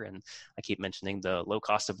offer, and I keep mentioning the low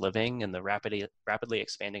cost of living and the rapidly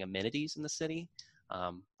expanding amenities in the city,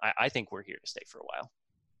 I think we're here to stay for a while.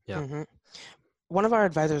 Yeah. Mm-hmm. One of our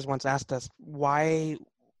advisors once asked us why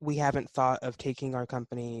we haven't thought of taking our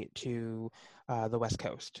company to the West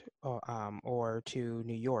Coast or to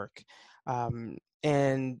New York.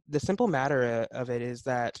 And the simple matter of it is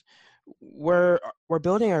that we're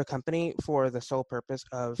building our company for the sole purpose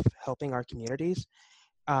of helping our communities.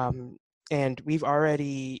 And we're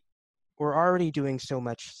already doing so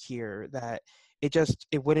much here that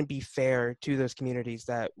it wouldn't be fair to those communities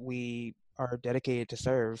that we are dedicated to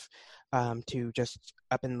serve to just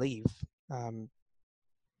up and leave.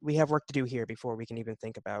 We have work to do here before we can even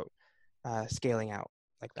think about scaling out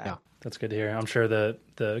like that. Yeah, that's good to hear. I'm sure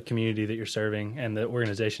the community that you're serving and the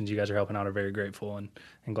organizations you guys are helping out are very grateful, and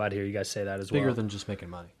glad to hear you guys say that as well. Bigger than just making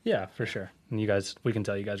money. Yeah, for sure. And we can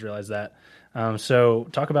tell you guys realize that. So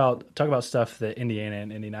talk about stuff that Indiana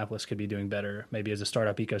and Indianapolis could be doing better, maybe as a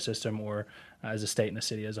startup ecosystem or as a state and a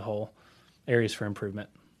city as a whole. Areas for improvement.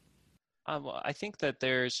 Well, I think that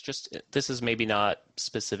this is maybe not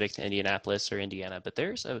specific to Indianapolis or Indiana, but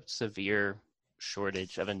there's a severe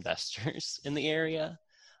shortage of investors in the area,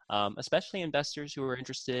 especially investors who are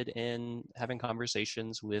interested in having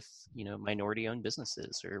conversations with, minority-owned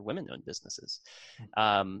businesses or women-owned businesses.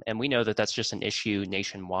 And we know that that's just an issue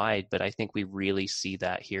nationwide, but I think we really see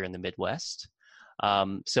that here in the Midwest.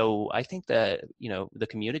 So I think that, the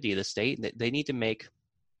community, the state,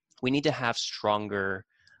 we need to have stronger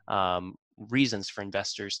reasons for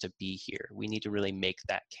investors to be here. We need to really make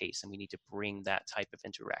that case, and we need to bring that type of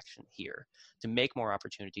interaction here to make more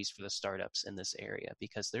opportunities for the startups in this area,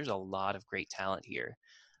 because there's a lot of great talent here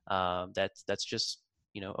that's just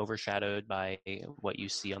overshadowed by what you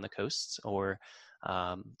see on the coasts, or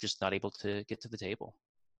just not able to get to the table.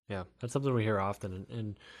 Yeah, that's something we hear often,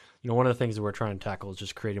 and one of the things that we're trying to tackle is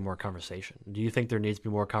just creating more conversation. Do you think there needs to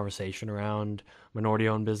be more conversation around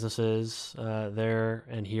minority-owned businesses there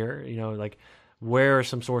and here? Like, where are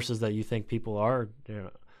some sources that you think people are?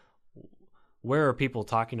 Where are people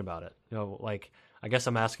talking about it? Like, I guess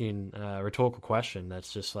I'm asking a rhetorical question.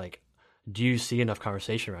 That's just like, do you see enough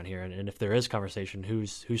conversation around here? And if there is conversation,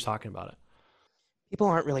 who's talking about it? People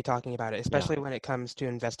aren't really talking about it, especially when it comes to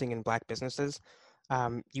investing in Black businesses.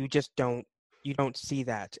 You just don't see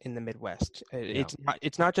that in the Midwest.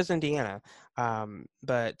 It's not just Indiana,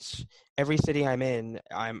 but every city I'm in,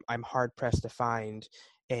 I'm hard pressed to find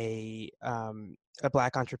a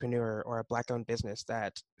Black entrepreneur or a Black-owned business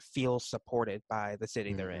that feels supported by the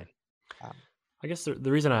city they're in. I guess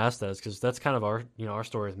the reason I asked that is because that's kind of our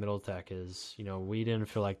story with Middletech is, we didn't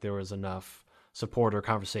feel like there was enough support or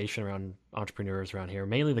conversation around entrepreneurs around here,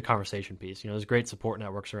 mainly the conversation piece. There's great support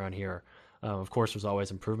networks around here. Of course, there's always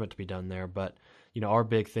improvement to be done there, but our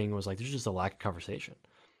big thing was like there's just a lack of conversation.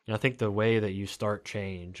 I think the way that you start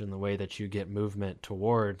change and the way that you get movement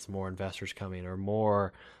towards more investors coming or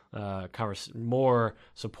more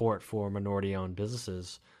support for minority-owned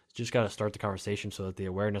businesses, you just got to start the conversation so that the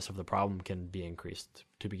awareness of the problem can be increased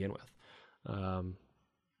to begin with.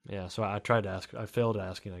 So I failed at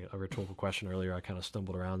asking a rhetorical question earlier. I kind of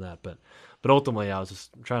stumbled around that, but ultimately I was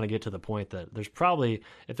just trying to get to the point that there's probably,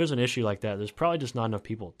 if there's an issue like that, there's probably just not enough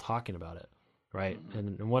people talking about it, right?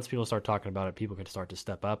 And once people start talking about it, people can start to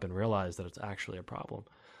step up and realize that it's actually a problem.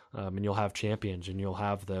 And you'll have champions, and you'll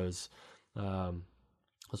have those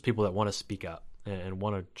people that want to speak up and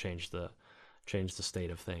want to change the state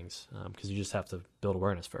of things, because you just have to build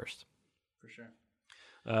awareness first. For sure.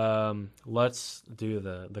 Let's do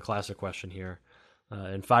the classic question here.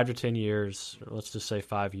 In 5 to 10 years, let's just say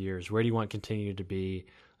 5 years, where do you want continue to be?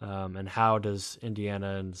 And how does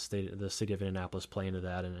Indiana and the city of Indianapolis play into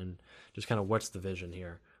that? And just kind of what's the vision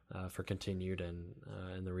here for continued and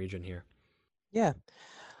in the region here? Yeah.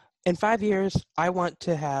 In 5 years, I want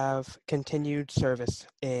to have continued service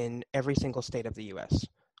in every single state of the U.S.,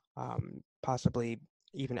 possibly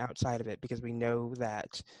even outside of it, because we know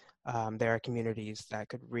that there are communities that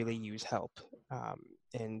could really use help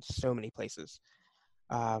in so many places.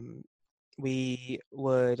 We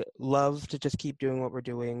would love to just keep doing what we're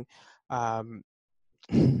doing.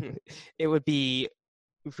 It would be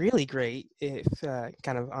really great if,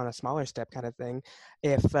 kind of on a smaller step kind of thing,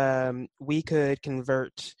 if we could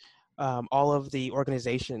convert all of the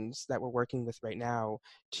organizations that we're working with right now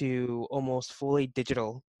to almost fully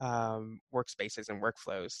digital workspaces and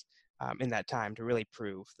workflows in that time, to really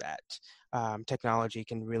prove that technology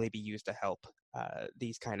can really be used to help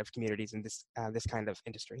these kind of communities in this kind of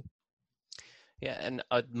industry. Yeah, and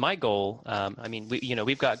my goal,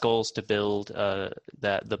 we've got goals to build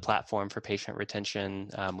the platform for patient retention.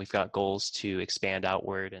 We've got goals to expand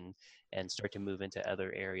outward and start to move into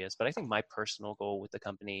other areas. But I think my personal goal with the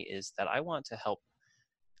company is that I want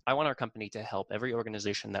our company to help every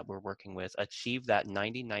organization that we're working with achieve that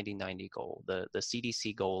 90-90-90 goal, the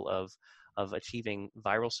CDC goal of achieving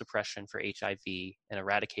viral suppression for HIV and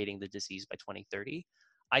eradicating the disease by 2030.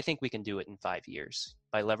 I think we can do it in 5 years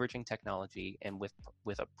by leveraging technology and with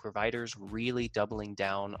providers really doubling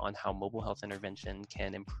down on how mobile health intervention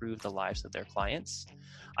can improve the lives of their clients.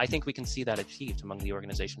 I think we can see that achieved among the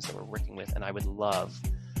organizations that we're working with, and I would love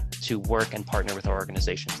to work and partner with our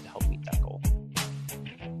organizations to help meet that goal.